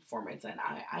lot into his performance, and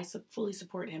I fully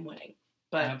support him winning.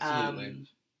 But Absolutely.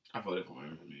 I voted for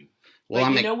him. I mean, Well, but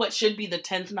I'm you know what should be the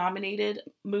 10th nominated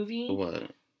movie?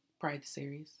 what? Pride the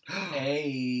Series.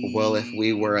 Hey. Well, if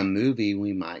we were a movie,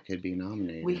 we could be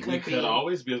nominated. We we Could could be.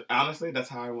 always be. Honestly, that's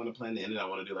how I want to plan to end it. I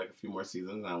want to do like a few more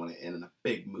seasons, and I want to end in a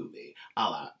big movie, a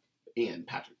la Ian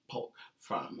Patrick Polk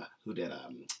from who did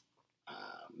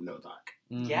No Talk.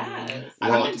 Yes,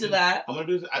 Well- I'm into that. I'm gonna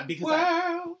do because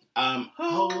Well,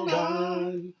 hold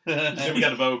on. Then we got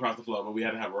to vote across the floor, but we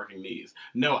had to have working knees.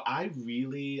 No, I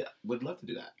really would love to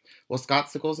do that. Well, Scott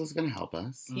Sickles is going to help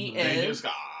us. He Thank you, is.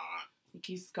 Scott. Thank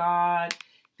you, Scott.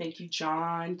 Thank you,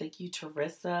 John. Thank you,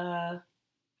 Teresa.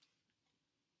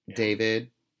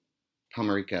 David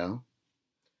Pomerico.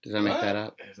 Did I make What? that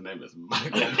up? His name is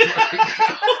Michael.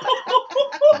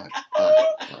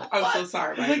 I'm so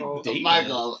sorry, It's like Michael. David.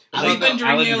 Michael. I We've don't been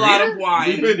know. drinking a Alan lot Greer? of wine.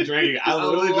 We've been drinking. I A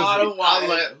literally lot of I wine. was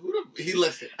like, he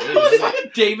listened.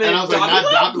 David. And I was like,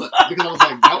 not chocolate. Because I was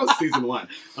like, that was season 1.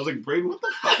 I was like, Braden, what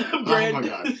the fuck? Oh my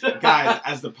Braden. god. Guys,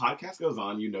 as the podcast goes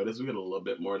on, you notice we get a little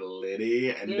bit more litty,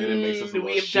 and then it makes us a little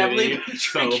We have definitely shitty. been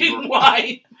So, drinking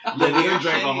wine. Lydia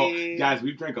drank a whole. Guys,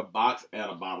 we've drank a box and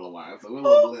a bottle of wine, so we're a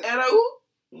little lit.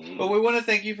 And But we want to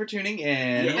thank you for tuning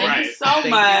in. Yeah, thank right. you so Thank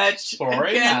you much.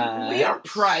 very Again, we are much.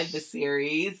 Pride the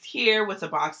Series here with a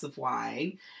box of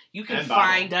wine. You can And bottle.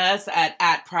 find us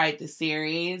at Pride the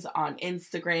Series on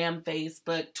Instagram,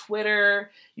 Facebook,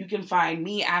 Twitter. You can find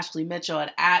me, Ashley Mitchell,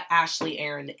 at Ashley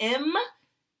Aaron M.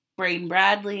 Braden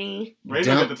Bradley. Braden's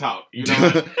Don't- at the top. You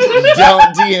Don't know.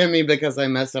 DM me because I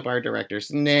messed up our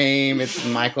director's name. It's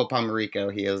Michael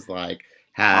Pomerico. He is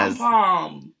has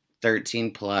Pom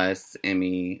 13 plus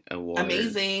Emmy awards.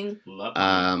 Amazing. Love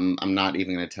I'm not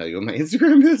even going to tell you what my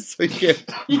Instagram is, so you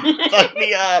can't fuck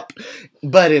me up.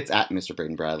 But it's at Mr.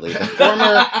 Braden Bradley, the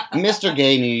former Mr.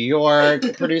 Gay New York,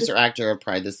 producer, actor of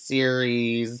Pride the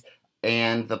Series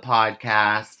and the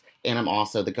podcast. And I'm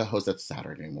also the co-host of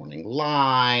Saturday Morning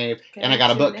Live. And I got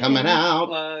a book coming out.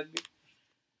 Plug.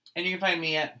 And you can find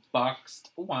me at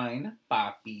Boxed Wine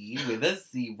Poppy with a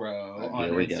 0 on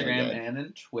Here we go Instagram again. and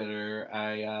in Twitter.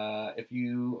 If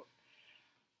you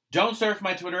don't surf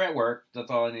my Twitter at work, that's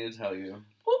all I need to tell you.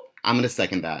 I'm going to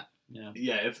second that. Yeah.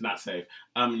 Yeah, it's not safe.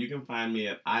 You can find me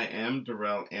at I am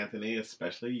Darrell Anthony,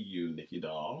 especially you, Nikki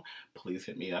Doll. Please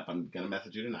hit me up. I'm gonna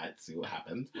message you tonight, see what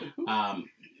happens.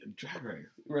 Drag Race.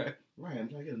 Right. Right, I'm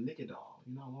trying to get a Nikki Doll.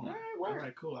 You know what? Right, All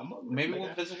right, cool. I'm over Maybe it.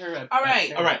 we'll visit her at. All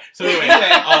right. All right. So anyway,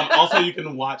 also you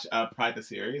can watch Pride the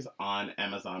Series on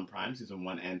Amazon Prime, season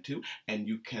 1 and 2, and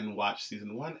you can watch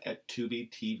season 1 at Tubi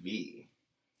TV.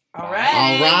 All All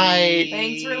right. right.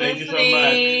 Thanks for Thank you so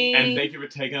listening. much, and thank you for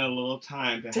taking a little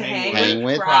time to hang with. Hang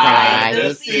with Pride Pride the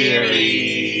the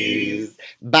Series. Series.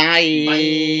 Bye.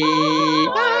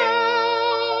 Bye. Bye.